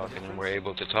done talking and we're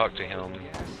able to talk to him,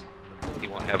 he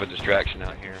won't have a distraction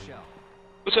out here.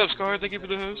 What's up, Scar? Thank you for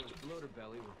the host.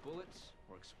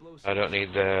 I don't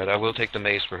need that. I will take the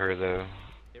mace for her, though.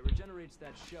 It regenerates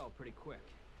that shell pretty quick.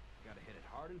 Gotta hit it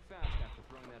hard and fast after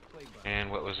throwing that plague buster. And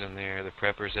what was in there? The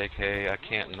Prepper's AK. I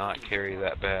can't not carry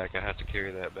that back. I have to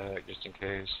carry that back just in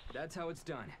case. That's how it's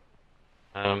done.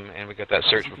 And we got that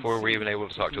search before we're even able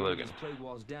to talk to Logan. Plague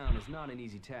walls down is not an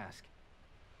easy task.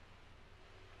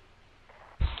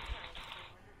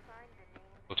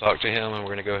 We'll talk to him and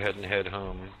we're going to go ahead and head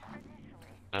home.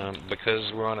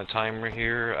 Because we're on a timer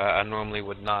here, I normally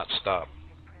would not stop.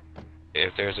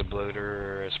 If there's a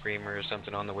bloater or a screamer or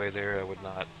something on the way there, I would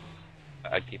not.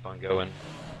 I'd keep on going.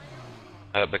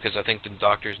 Because I think the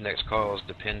doctor's next call is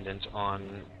dependent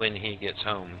on when he gets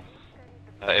home.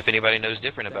 If anybody knows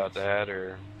different about that,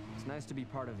 or... It's nice to be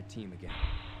part of a team again.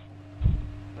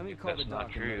 Let me call If that's the not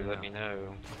doctor true, let me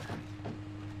know.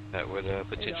 That would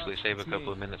potentially save a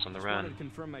couple of minutes on the run. I wanted to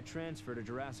confirm my transfer to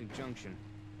Jurassic Junction.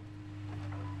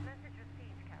 Message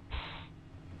received, Captain.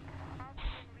 I'll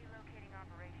begin relocating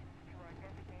operations to our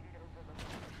designated overlook.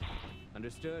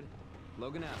 Understood.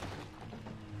 Logan out.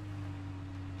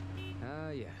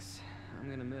 Ah, yes. I'm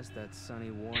gonna miss that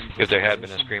sunny, warm... If there had been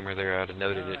a screamer there, I'd have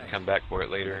noted it and come back for it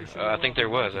later. I think there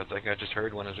was. I think I just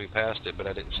heard one as we passed it, but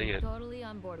I didn't see it. Totally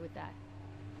on board with that.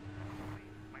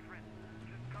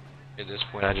 At this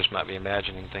point, I just might be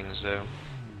imagining things, though.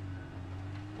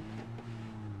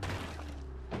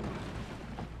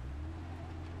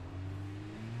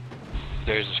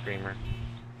 There's a screamer.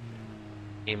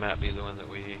 He might be the one that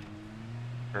we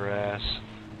harass.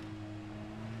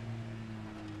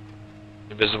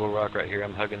 Invisible rock right here.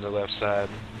 I'm hugging the left side.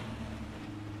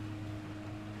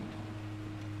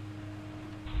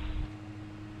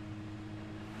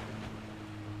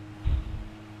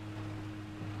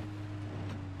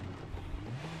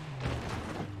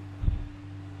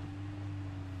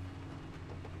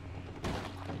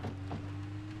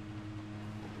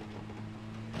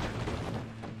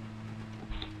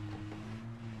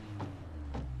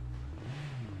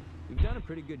 We've done a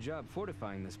pretty good job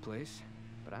fortifying this place,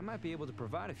 but I might be able to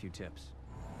provide a few tips.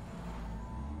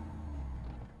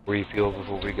 Refuel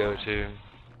before we go to.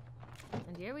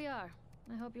 And here we are.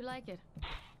 I hope you like it.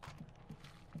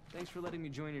 Thanks for letting me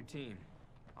join your team.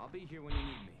 I'll be here when you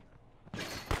need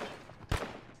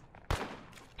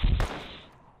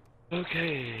me.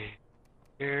 Okay.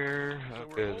 Here. So Oh,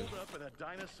 we're good. holed up in a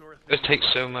dinosaur This thing takes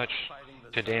so much fighting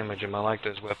the to damage him. I like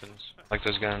those weapons. I like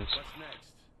those guns. What's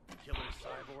next? Killer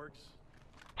cyborgs?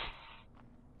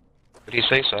 Did he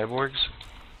say cyborgs?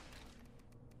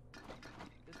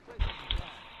 This place is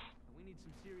bad. We need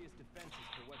some serious defenses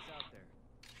for what's out there.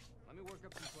 Let me work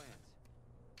up some plans.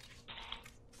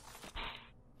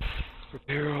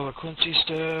 Prepare all the Quincy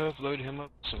stuff. Load him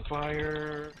up with some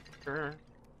fire.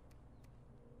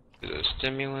 Do this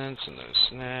stimulants and those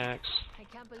snacks. I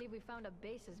can't believe we found a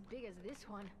base as big as this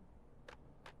one.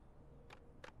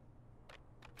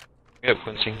 Yep,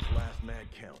 Quincy. Last mad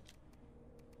count.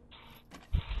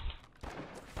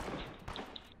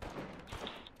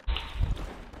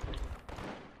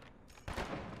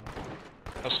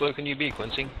 How slow can you be,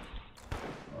 Quincy?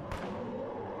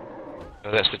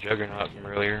 Oh, that's the Juggernaut from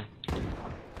earlier.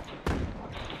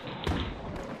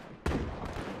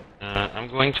 I'm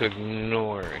going to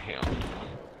ignore him.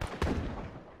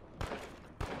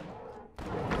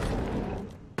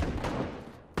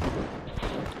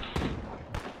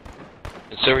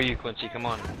 And so are you, Quincy. Come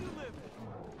on.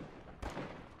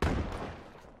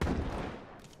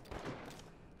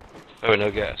 Oh,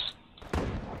 no gas.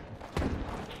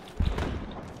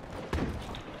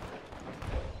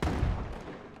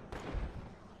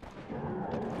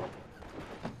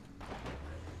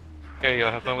 There you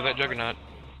go. Have fun with that Juggernaut.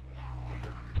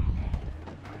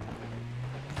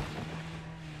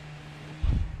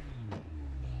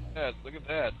 Yeah, look at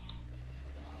that.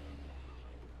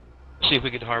 Let's see if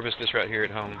we could harvest this right here at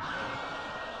home.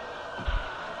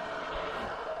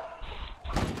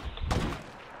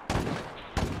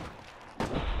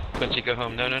 Quincy, go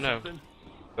home. No, no, no.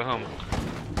 Go home.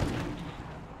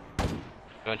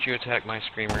 Don't you attack my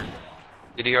screamer.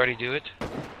 Did he already do it?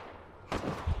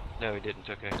 No, he didn't.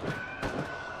 Okay.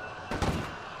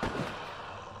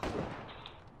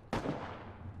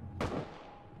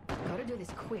 Gotta do this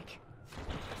quick.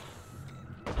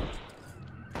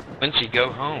 Quincy,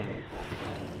 go home.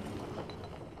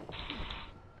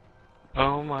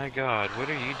 Oh my God, what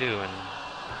are you doing?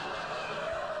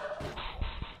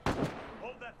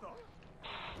 Hold that thought.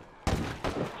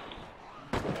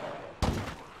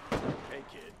 Hey,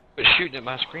 kid. But shooting at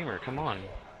my screamer, come on.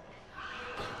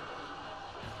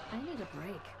 I need a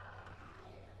break.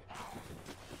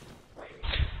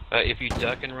 If you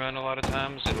duck and run a lot of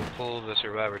times, it'll pull the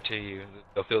survivor to you.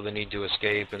 They'll feel the need to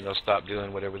escape and they'll stop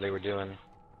doing whatever they were doing.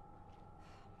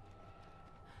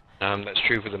 That's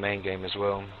true for the main game as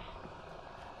well.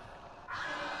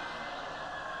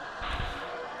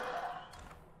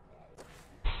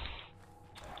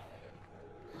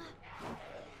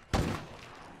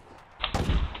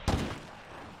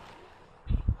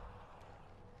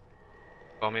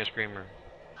 Call me a screamer.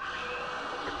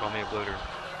 Or call me a bloater.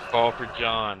 Call for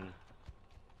John.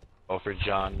 Call for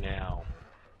John now.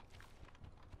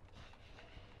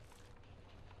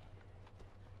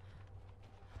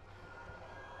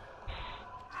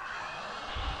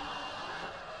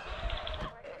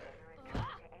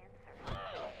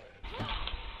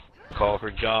 Call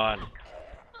for John. Though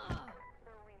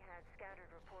we had scattered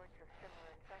reports of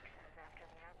similar infections after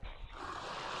the outbreak.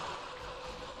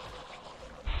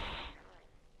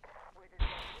 Were the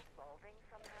cells evolving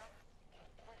somehow?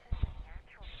 Was this a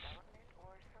natural development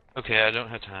or something? Okay, I don't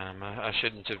have time. I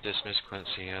shouldn't have dismissed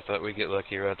Quincy. I thought we'd get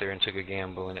lucky right there and took a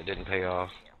gamble and it didn't pay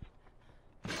off.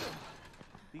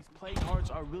 These plague hearts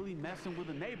are really messing with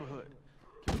the neighborhood.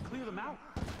 Can we clear them out?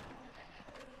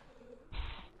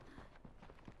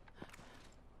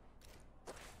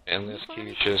 And this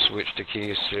Keisha, switch to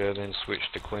Keisha, then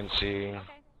switch to Quincy.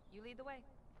 Okay, you lead the way.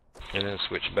 And then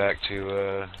switch back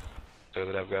to, so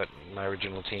that I've got my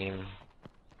original team.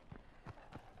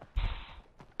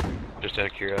 Just out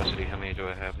of curiosity, how many do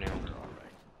I have now?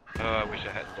 Oh, I wish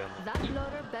I hadn't done that. That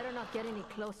bloater better not get any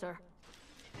closer.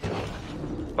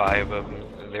 5 of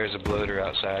them. There's a bloater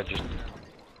outside just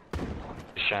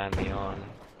to shine me on.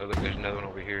 Oh, look, there's another one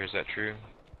over here. Is that true?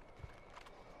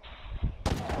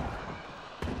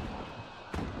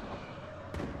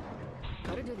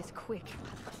 Gotta do this quick.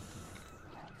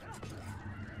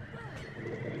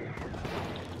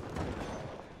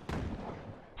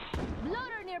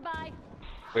 Bloater nearby.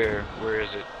 Where is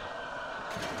it?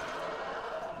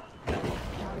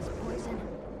 That is poison.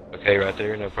 Okay, right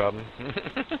there, no problem.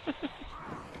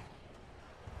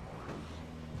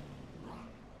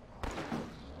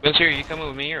 Spencer, are you coming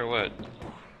with me or what?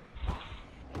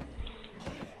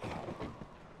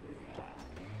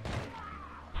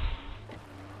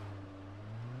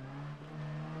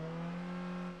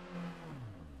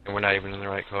 And we're not even in the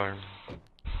right car.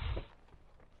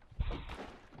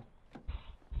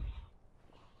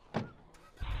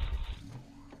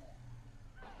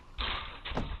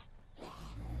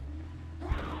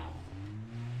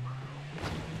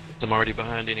 I'm already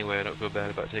behind anyway, I don't feel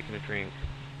bad about taking a drink.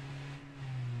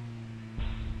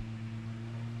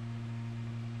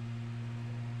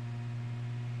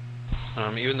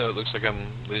 Even though it looks like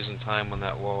I'm losing time on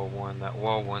that wall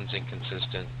 1's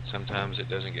inconsistent. Sometimes it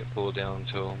doesn't get pulled down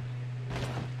until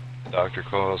the doctor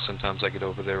calls. Sometimes I get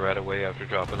over there right away after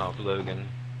dropping off Logan.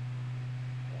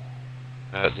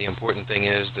 The important thing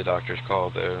is the doctor's call,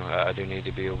 though. I do need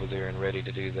to be over there and ready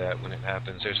to do that when it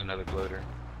happens. There's another bloater.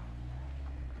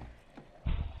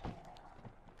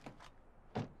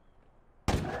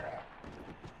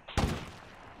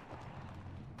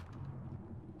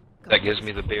 That gives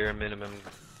me the bare minimum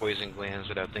poison glands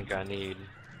that I think I need.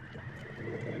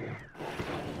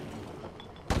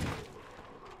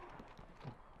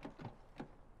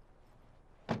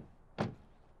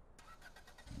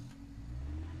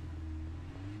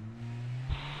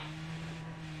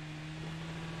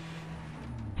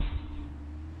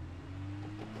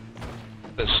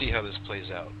 Let's see how this plays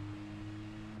out.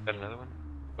 Got another one?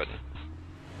 Button.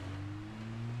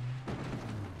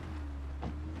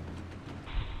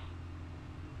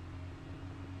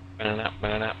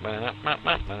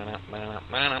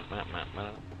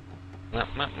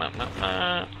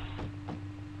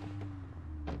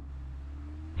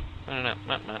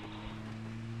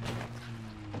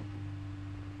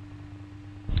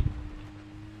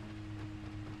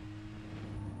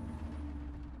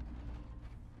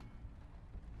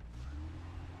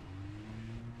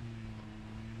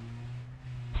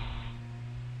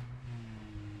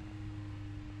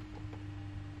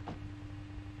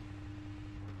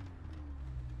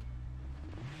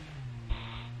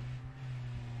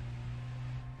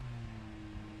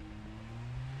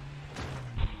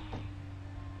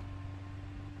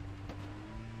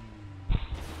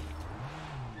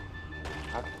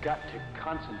 I've got to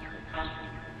concentrate.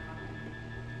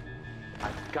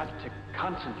 I've got to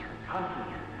concentrate.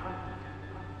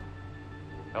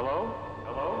 Hello? Hello?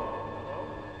 Hello?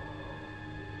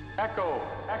 Echo!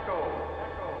 Echo!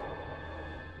 Echo!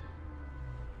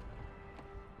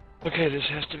 Okay, this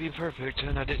has to be perfect,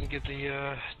 and I didn't get the,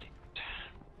 I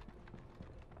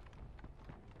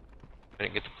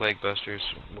didn't get the plague busters.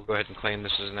 We'll go ahead and claim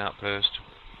this as an outpost.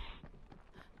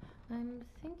 I'm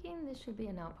thinking this should be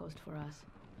an outpost for us.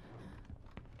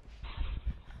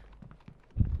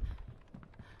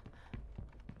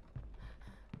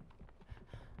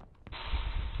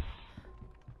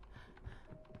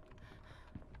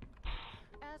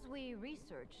 As we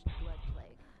researched blood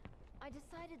plague, I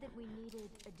decided that we needed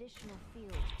additional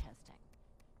field testing.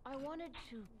 I wanted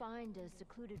to find a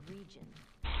secluded region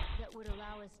that would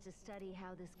allow us to study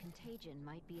how this contagion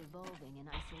might be evolving in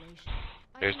isolation.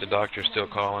 There's the doctor still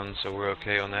calling, so we're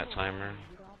okay on that timer.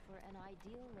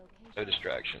 No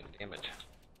distraction, damn it.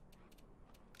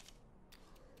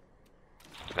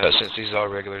 Since these are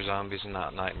regular zombies and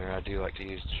not nightmare, I do like to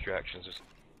use distractions.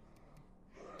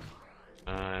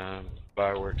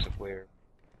 Fireworks and flare.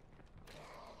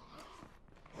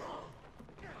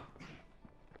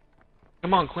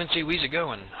 Come on, Quincy, where's it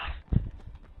going?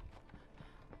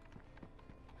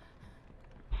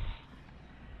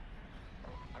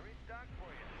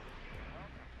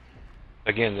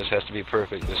 Again, this has to be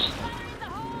perfect. This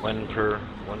one per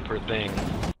thing.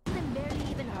 I'm barely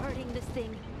even hurting this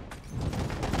thing.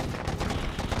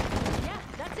 Yeah,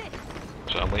 that's it.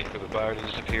 So I'm waiting for the fire to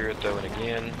disappear, throwing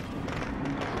again.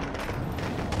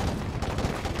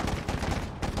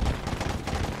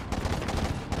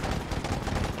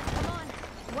 Come on,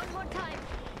 one more time.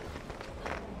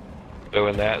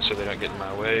 Throwing that so they don't get in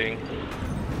my way.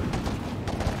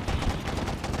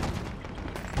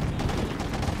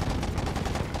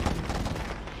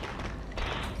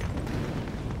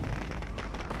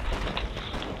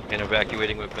 And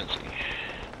evacuating with Quincy.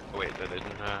 Oh, wait, that didn't,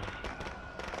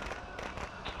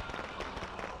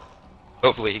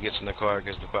 Hopefully he gets in the car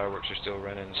because the fireworks are still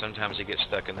running. Sometimes he gets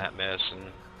stuck in that mess, and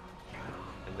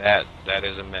that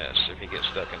is a mess if he gets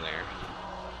stuck in there.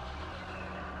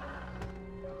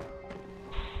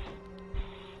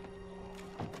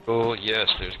 Oh, yes,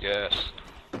 there's gas.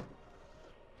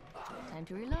 Time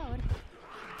to reload.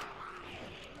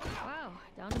 Wow,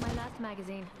 down to my last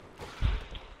magazine.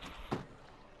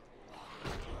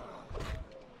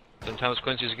 Sometimes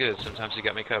Quincy's good, sometimes he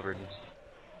got me covered.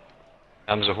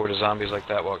 Sometimes a horde of zombies like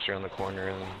that walks around the corner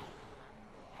and...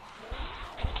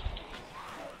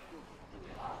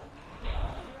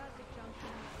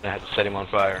 I had to set him on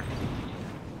fire.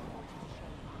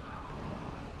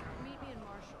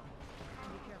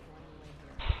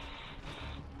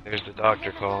 There's the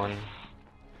doctor calling.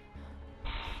 The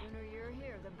sooner you're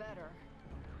here, the better.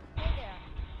 Hey there.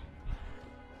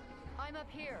 I'm up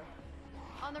here,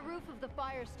 on the roof of the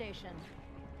fire station.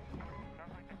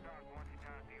 Sounds like the dog wants you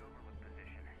down at the overlook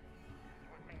position. This is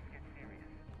where things get serious.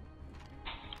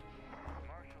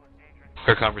 Marshall is dangerous.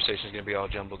 Her conversation is going to be all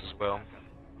jumbled as well.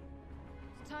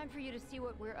 It's time for you to see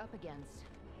what we're up against.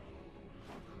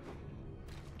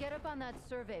 Get up on that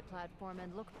survey platform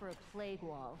and look for a plague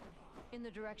wall in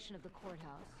the direction of the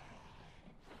courthouse.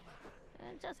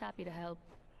 and just happy to help.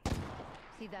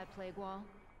 See that plague wall?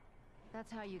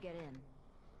 That's how you get in.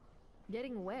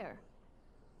 Getting where?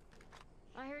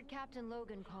 I heard Captain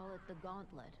Logan call it the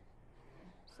Gauntlet.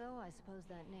 So I suppose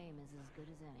that name is as good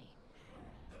as any.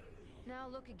 Now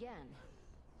look again.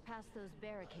 Past those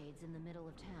barricades in the middle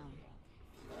of town.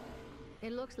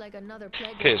 It looks like another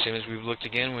plague. Okay, as soon as we've looked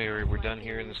again, we're done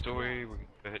here in the story. We're going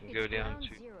to go ahead and go down to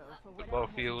the football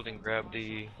field and grab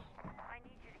the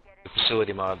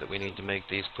facility mod that we need to make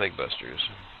these plague busters.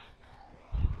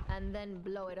 And then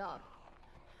blow it up.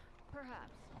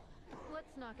 Perhaps.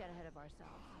 Let's not get ahead of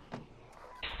ourselves.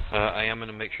 I am going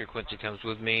to make sure Quincy comes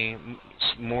with me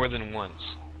more than once.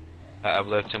 I've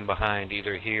left him behind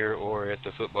either here or at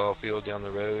the football field down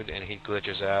the road, and he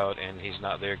glitches out, and he's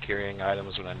not there carrying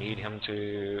items when I need him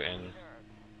to, and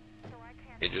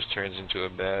it just turns into a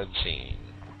bad scene.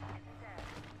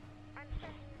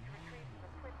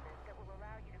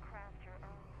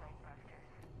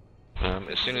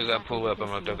 As soon as I pull up, I'm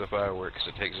going to throw the fireworks.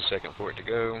 It takes a second for it to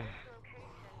go.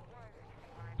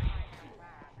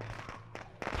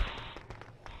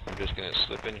 I'm just going to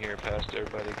slip in here past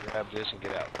everybody, grab this, and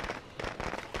get out.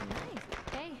 Nice.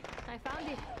 Hey, I found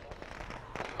it.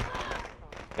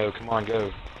 Oh, come on,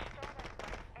 go.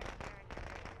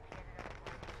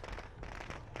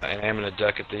 I am going to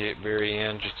duck at the very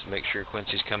end just to make sure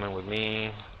Quincy's coming with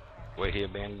me. The way he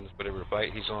abandons whatever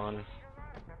fight he's on.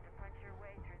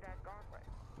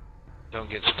 Don't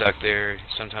get stuck there.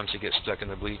 Sometimes he gets stuck in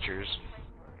the bleachers.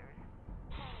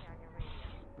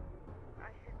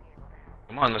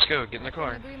 Come on, let's go. Get in the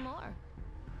car. Agree more.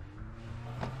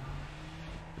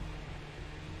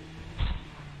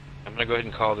 I'm gonna go ahead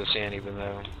and call this in, even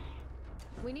though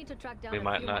We need to track down we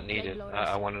might not need it.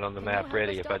 I want it on the map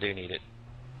ready if I do need it.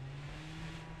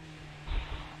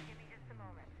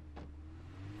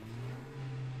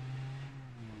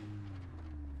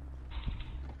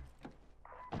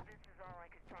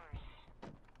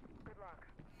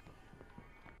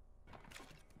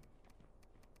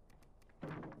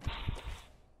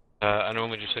 I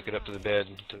normally just hook it up to the bed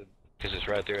because it's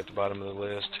right there at the bottom of the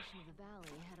list.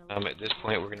 At this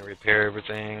point, we're going to repair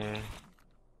everything,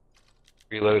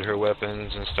 reload her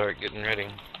weapons, and start getting ready.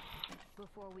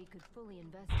 Before we could fully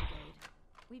investigate,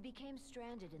 we became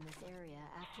stranded in this area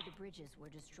after the bridges were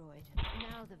destroyed.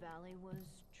 Now the valley was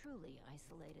truly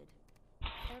isolated.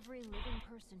 Every living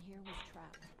person here was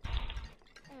trapped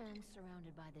and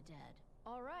surrounded by the dead.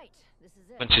 All right, this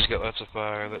is it. When she's got lots of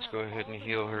fire, let's go ahead and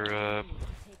heal her up.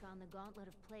 Take on the gauntlet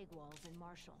of plague walls in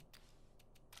Marshall.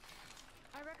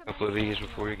 A couple of these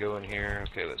before we go in here.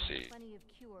 Okay, let's see. Plenty of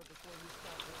cure before you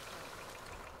start your assault.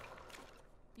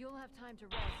 You'll have time to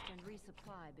rest and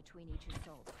resupply between each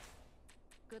assault.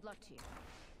 Good luck to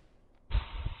you.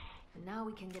 And now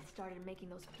we can get started making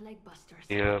those plague busters.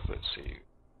 Yep, let's see.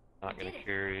 Not gonna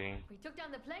carry. We took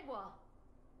down the plague wall.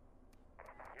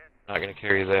 Not gonna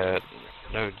carry that.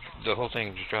 No, the whole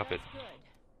thing. Just drop it. Good.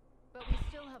 But we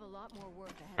still have a lot more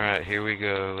work ahead. All right, here we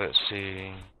go. Let's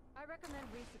see. I recommend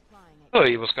resupplying it. Hello,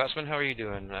 Evil Scotsman. How are you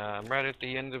doing? I'm right at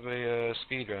the end of a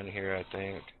speed run here, I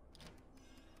think.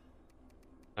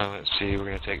 Let's see. We're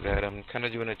gonna take that. I'm kind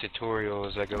of doing a tutorial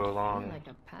as I go along. Like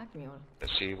a pack mule.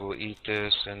 Let's see. We'll eat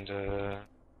this, and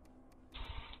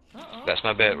that's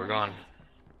my bet. We're gone.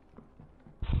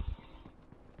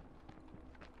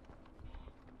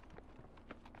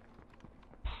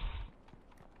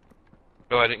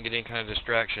 Oh, I didn't get any kind of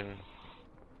distraction.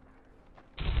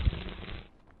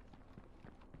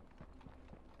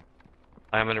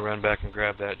 I'm going to run back and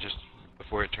grab that just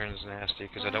before it turns nasty,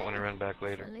 because I don't want to run back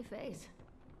later. Friendly face.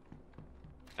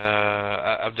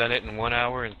 I've done it in 1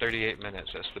 hour and 38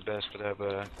 minutes. That's the best that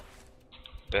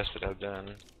I've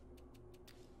done.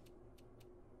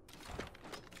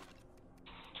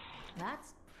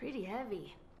 That's pretty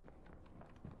heavy.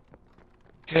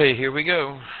 Okay, here we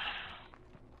go.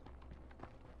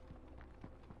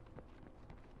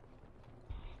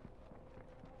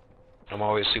 I'm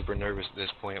always super nervous at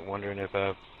this point, wondering if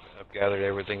I've gathered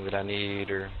everything that I need,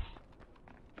 or...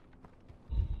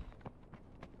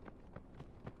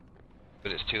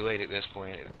 But it's too late at this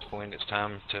point. At this point, it's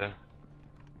time to...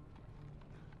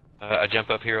 I jump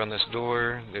up here on this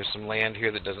door. There's some land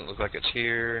here that doesn't look like it's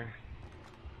here.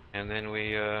 And then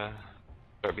we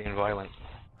start being violent.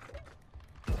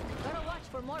 Gotta watch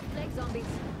for more plague zombies.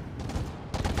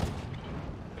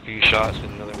 A few shots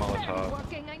and another Molotov.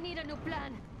 Working. I need a new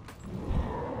plan.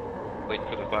 Waiting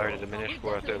for the fire to diminish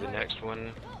before I throw the next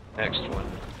one. Next one.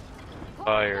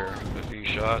 Fire. A few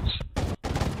shots.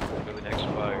 Throw the next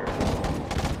fire.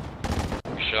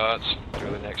 A few shots.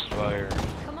 Throw the next fire.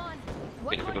 Come on.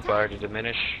 Waiting for the fire to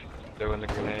diminish. Throw in the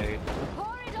grenade.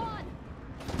 Pour it on.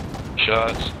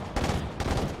 Shots.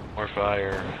 More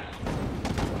fire.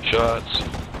 Shots.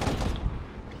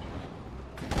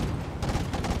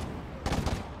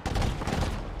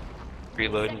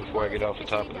 Reloading before I get off the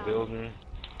top of the building.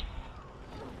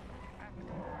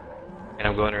 And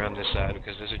I'm going around this side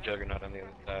because there's a juggernaut on the other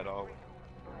side. All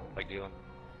like dealing.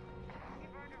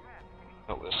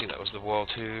 Oh, let's see, that was the wall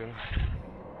too.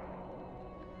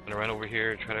 I'm gonna run over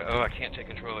here, try to. Oh, I can't take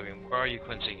control of him. Where are you,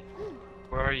 Quincy?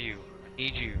 Where are you? I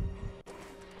need you.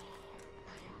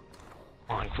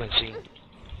 Come on, Quincy.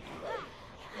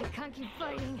 I can't keep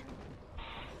fighting.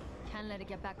 Can't let it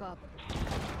get back up.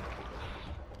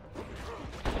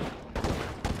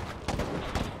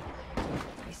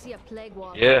 I see a plague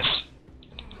wall. Yes.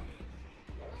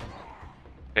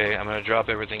 Okay, I'm gonna drop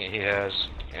everything that he has,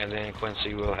 and then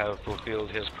Quincy will have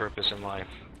fulfilled his purpose in life.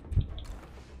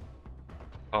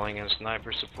 Calling in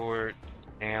sniper support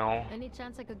now. Any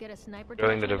chance I could get a sniper?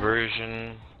 Doing the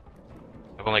diversion.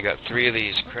 I've only got 3 of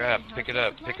these. Crap! Pick it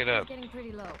up! Pick it up! Getting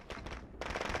pretty low.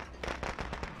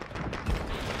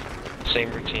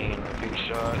 Same routine. A few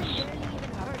shots. Barely even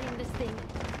hurting this thing.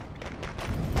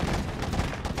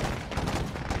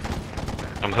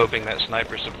 I'm hoping that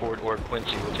sniper support or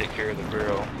Quincy will take care of the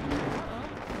barrel.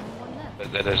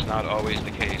 But that is not always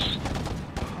the case.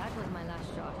 That was my last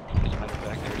shot. As a matter of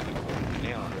fact, there's the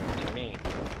nail around to me.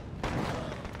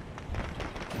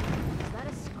 Is that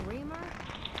a screamer?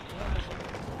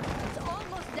 It's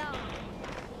almost down.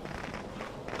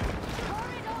 Pour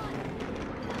it on.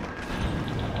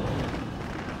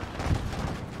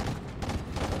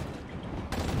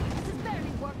 This is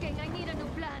barely working. I need a new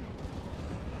plan.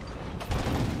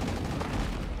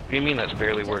 What do you mean that's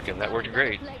barely working? That worked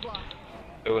great.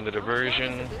 Oh, and the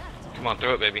diversion. Come on,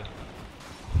 throw it, baby.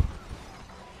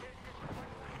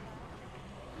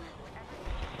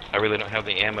 I really don't have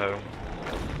the ammo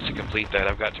to complete that.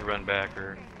 I've got to run back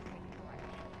or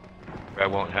I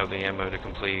won't have the ammo to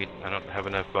complete. I don't have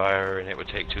enough fire and it would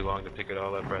take too long to pick it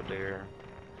all up right there.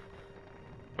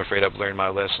 I'm afraid I've learned my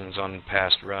lessons on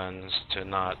past runs to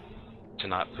not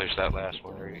push that last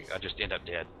one or I just end up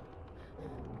dead.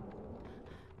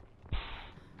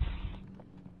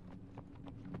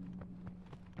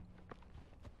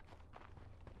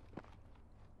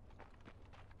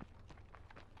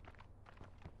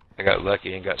 I got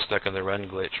lucky and got stuck in the run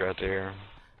glitch right there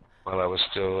while I was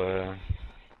still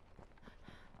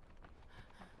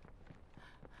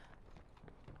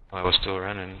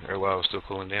running, or while I was still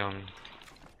cooling down.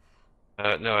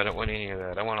 No, I don't want any of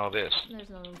that. I want all this. There's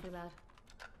no room for that.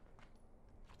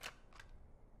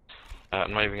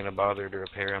 I'm not even gonna bother to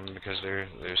repair them because they're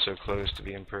so close to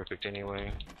being perfect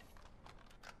anyway.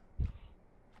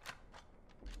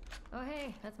 Oh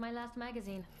hey, that's my last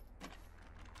magazine.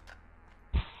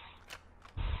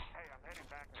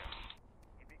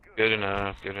 Good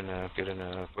enough, good enough, good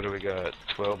enough. What do we got?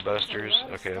 12 busters?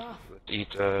 Okay,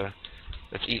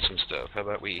 let's eat some stuff. How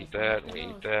about we eat that, and we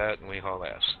eat that, and we haul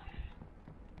ass.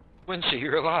 Quincy,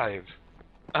 you're alive!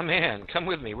 I'm in, come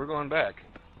with me, we're going back.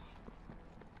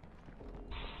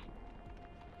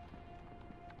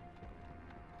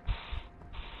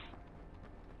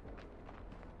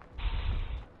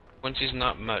 Quincy's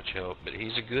not much help, but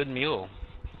he's a good mule.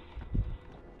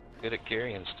 Good at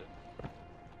carrying stuff.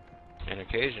 And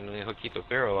occasionally he'll keep a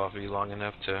barrel off of you long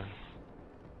enough to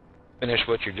finish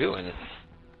what you're doing.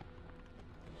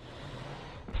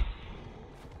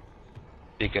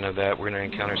 Speaking of that, we're going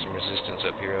to encounter some resistance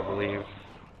up here, I believe.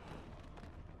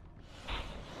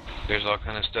 There's all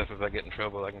kind of stuff if I get in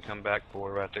trouble I can come back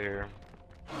for right there.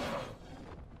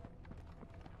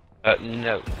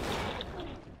 No.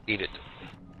 Eat it.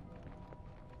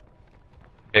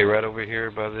 Okay, right over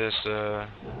here by this,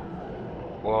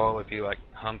 wall, if you like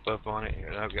hump up on it.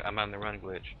 I'm on the run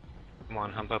glitch. Come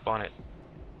on, hump up on it.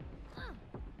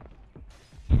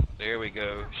 There we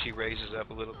go. She raises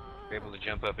up a little, able to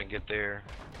jump up and get there.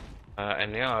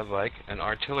 And now I'd like an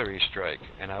artillery strike,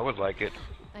 and I would like it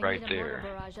right there. I need a mortar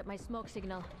barrage at my smoke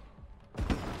signal.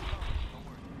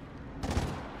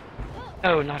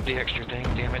 Oh, not the extra thing,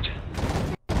 damn it.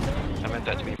 I meant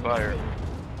that to be fire.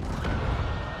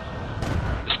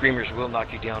 Screamers will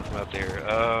knock you down from up there.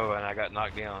 Oh, and I got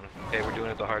knocked down. Okay, we're doing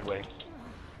it the hard way.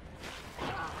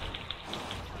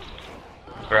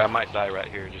 Or I might die right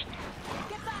here just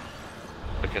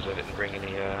because I didn't bring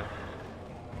any, Yeah,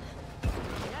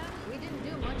 we didn't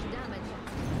do much damage.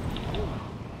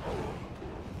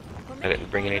 I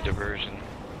didn't bring any diversion.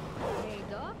 Hey,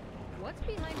 Doc, what's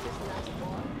behind this last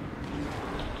wall?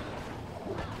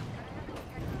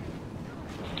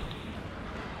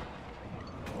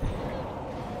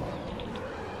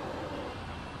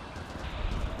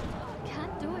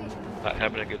 Not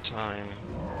having a good time.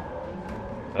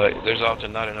 There's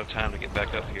often not enough time to get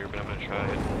back up here, but I'm gonna try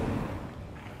it.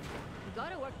 You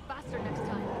gotta work faster next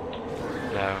time.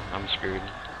 No, I'm screwed.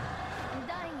 I'm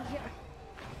dying here.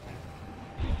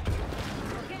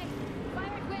 Okay, fire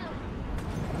at will.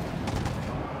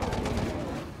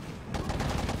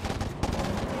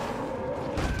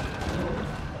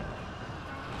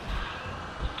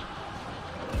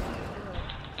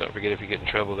 Don't forget, if you get in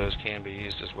trouble, those can be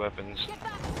used as weapons.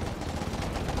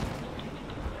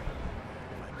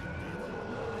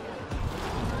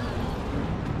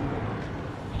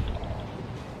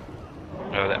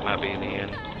 Oh, that might be in the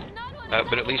end.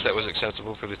 But at least that was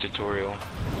acceptable for the tutorial.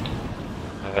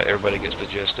 Everybody gets the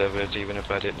gist of it, even if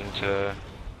I didn't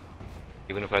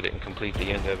complete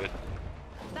the end of it.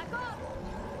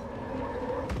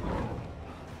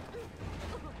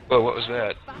 Whoa, what was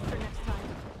that?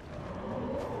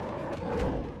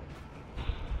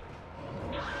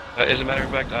 As a matter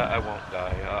of fact, I won't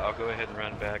die. I'll go ahead and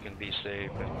run back and be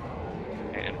safe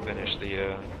and finish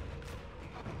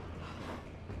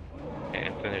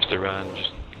the run,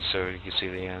 just so you can see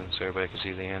the end, so everybody can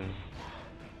see the end.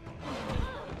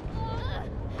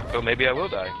 Oh, maybe I will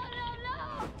die.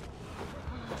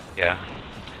 Yeah.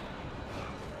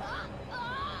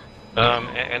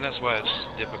 And that's why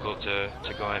it's difficult to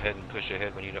go ahead and push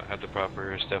ahead when you don't have the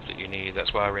proper stuff that you need.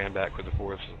 That's why I ran back for the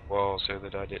fourth wall, so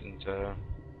that I didn't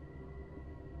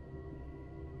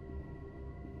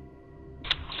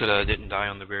die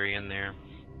on the very end there.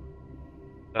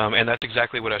 And that's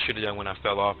exactly what I should have done when I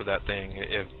fell off of that thing.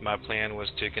 If my plan was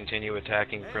to continue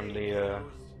attacking from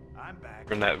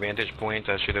that vantage point,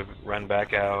 I should have run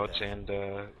back out and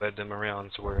led them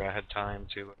around to where I had time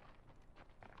to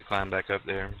climb back up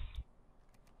there.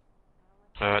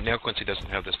 Now Quincy doesn't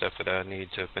have the stuff that I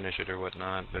need to finish it or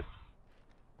whatnot, but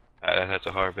I had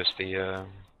to harvest the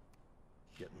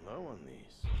Getting low on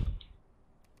these.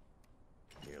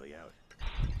 Nearly out.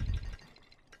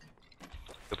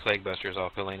 the plague busters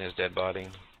off Helena's dead body.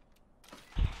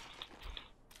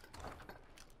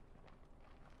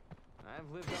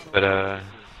 But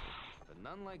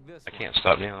none like this I can't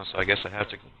stop now, so I guess I have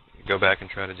to go back and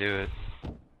try to do it.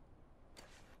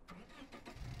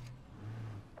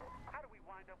 How do we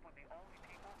wind up with the only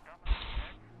people dumbing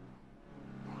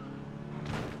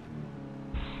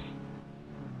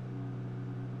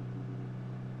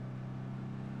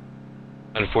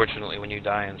on the Unfortunately, when you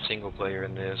die in single player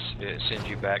in this, it sends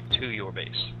you back to your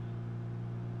base.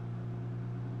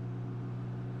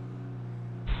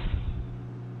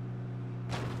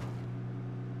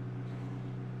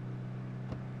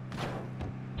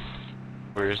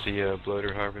 Where's the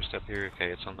bloater harvest up here?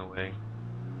 Okay, it's on the way.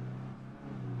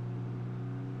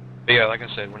 But yeah, like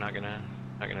I said, we're not gonna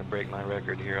break my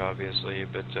record here, obviously,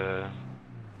 but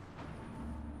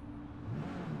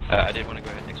I did want to go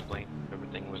ahead and explain how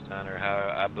everything was done, or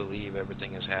how I believe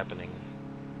everything is happening.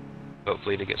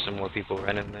 Hopefully to get some more people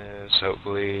running this,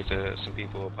 hopefully some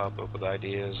people will pop up with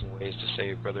ideas and ways to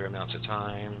save further amounts of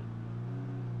time.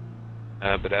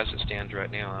 But as it stands right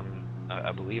now,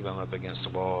 I believe I'm up against the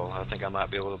wall. I think I might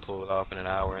be able to pull it off in an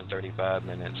hour and 35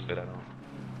 minutes, but I don't.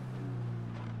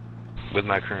 With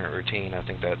my current routine, I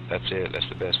think that's it. That's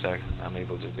the best I'm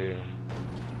able to do.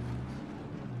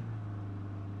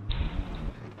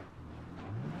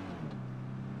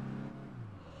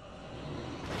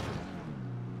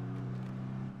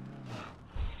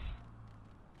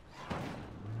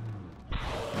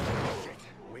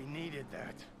 We needed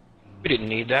that. We didn't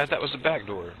need that. That was the back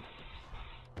door.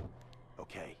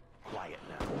 Okay, quiet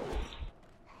now.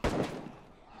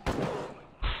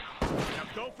 Now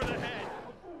go for the head.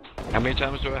 How many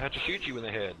times do I have to shoot you in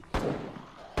the head?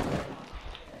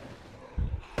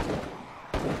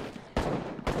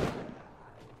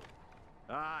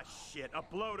 Ah, shit, a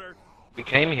bloater. We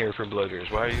came here for bloaters.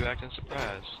 Why are you acting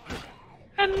surprised?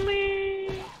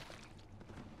 Tenley!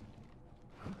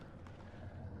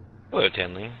 Hello,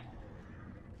 Tenley.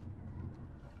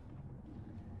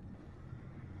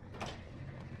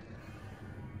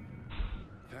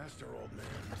 Faster, old man.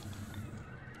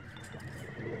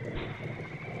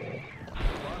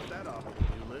 Cross that off of the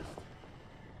new list.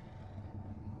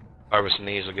 Harvesting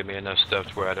these will give me enough stuff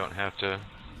to where I don't have to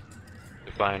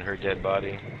find her dead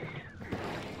body.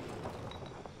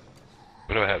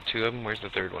 What do I have? 2 of them? Where's the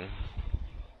third one?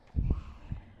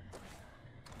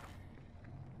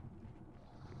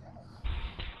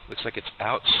 Looks like it's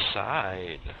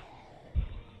outside.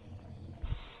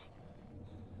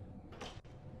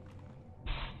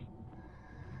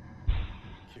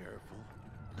 Careful.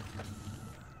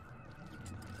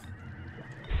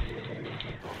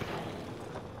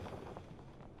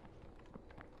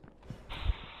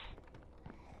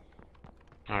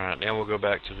 Alright, now we'll go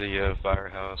back to the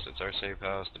firehouse. It's our safe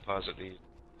house. Deposit these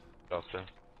off the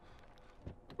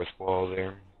fourth wall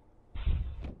there.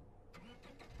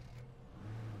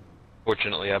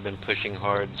 Fortunately, I've been pushing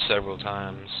hard several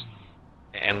times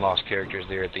and lost characters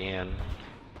there at the end.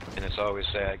 And it's always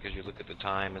sad because you look at the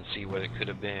time and see what it could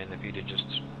have been if you'd have just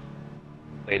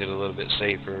played it a little bit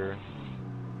safer.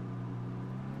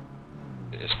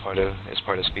 It's part of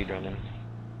speedrunning.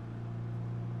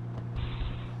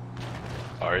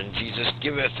 And Jesus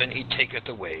giveth and he taketh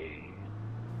away.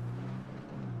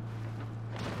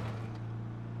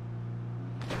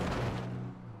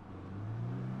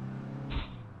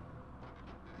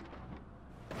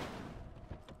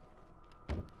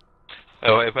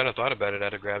 Oh, if I'd have thought about it,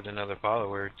 I'd have grabbed another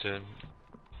follower to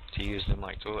use them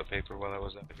like toilet paper while I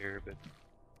was out here, but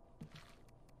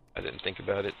I didn't think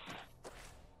about it.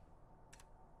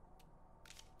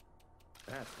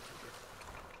 That's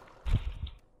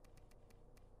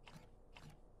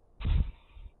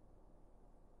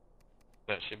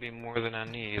That should be more than I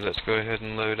need. Let's go ahead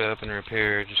and load up and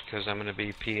repair just because I'm going to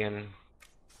be peeing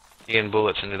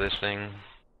bullets into this thing.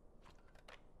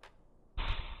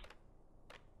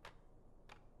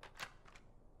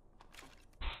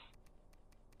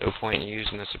 No point in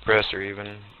using the suppressor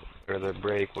even, or the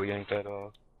brake, we'll yank that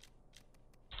off.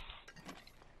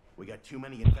 We got too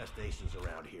many infestations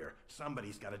around here.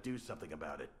 Somebody's got to do something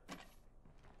about it.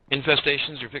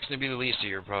 Infestations are fixing to be the least of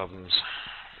your problems.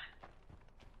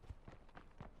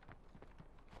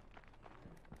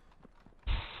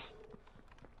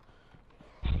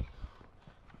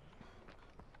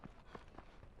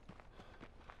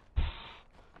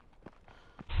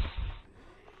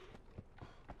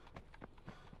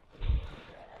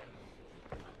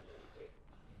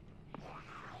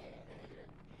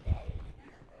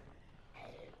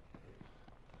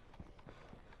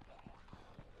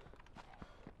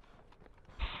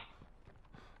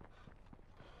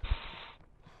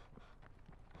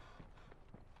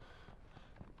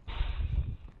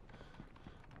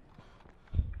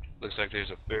 Looks like there's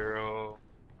a barrel.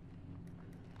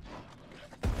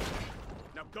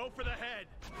 Now go for the head.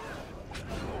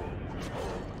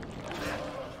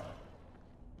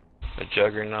 A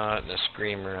juggernaut and a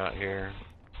screamer out here.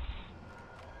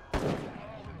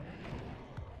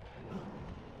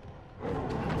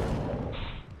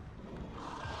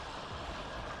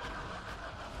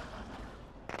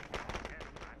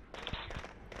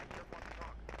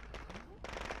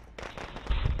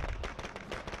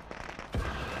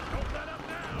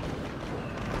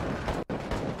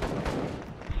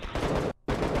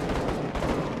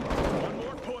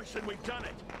 And we've done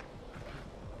it.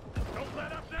 Don't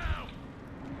let up now.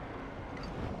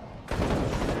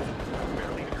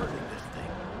 Barely hurting this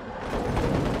thing.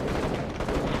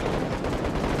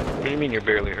 What do you mean you're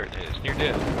barely hurting it? You're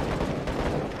dead.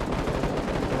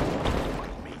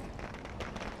 Me?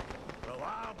 Well,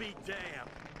 I'll be damned.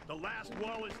 The last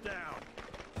wall is down.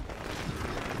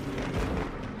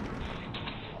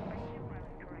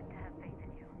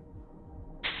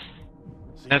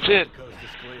 That's it. The coast is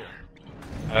clear.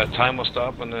 Time will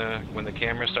stop when the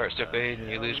camera starts to fade and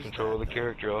you lose control of the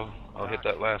character. I'll hit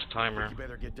that last timer. You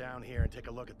better get down here and take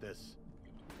a look at this.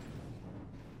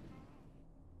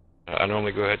 I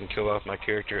normally go ahead and kill off my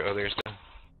character. Others do.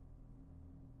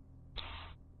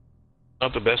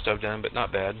 Not the best I've done, but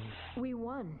not bad. We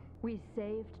won. We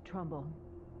saved Trumbull.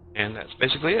 And that's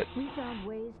basically it. We found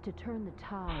ways to turn the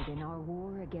tide in our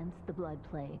war against the Blood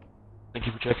Plague. Thank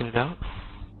you for checking it out.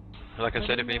 Like I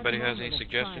said, if anybody has any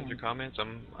suggestions or comments,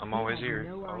 I'm always here.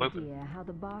 I'll open. No idea how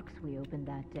the box we opened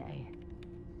that day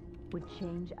would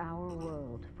change our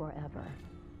world forever.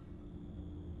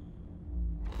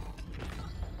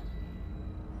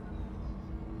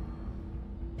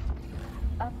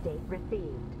 Update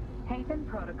received. Haven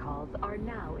protocols are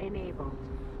now enabled.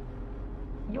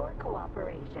 Your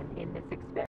cooperation in this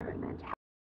experiment.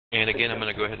 And again, I'm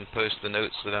going to go ahead and post the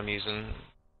notes that I'm using.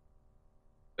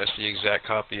 That's the exact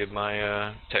copy of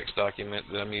my text document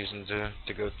that I'm using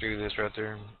to go through this right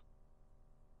there.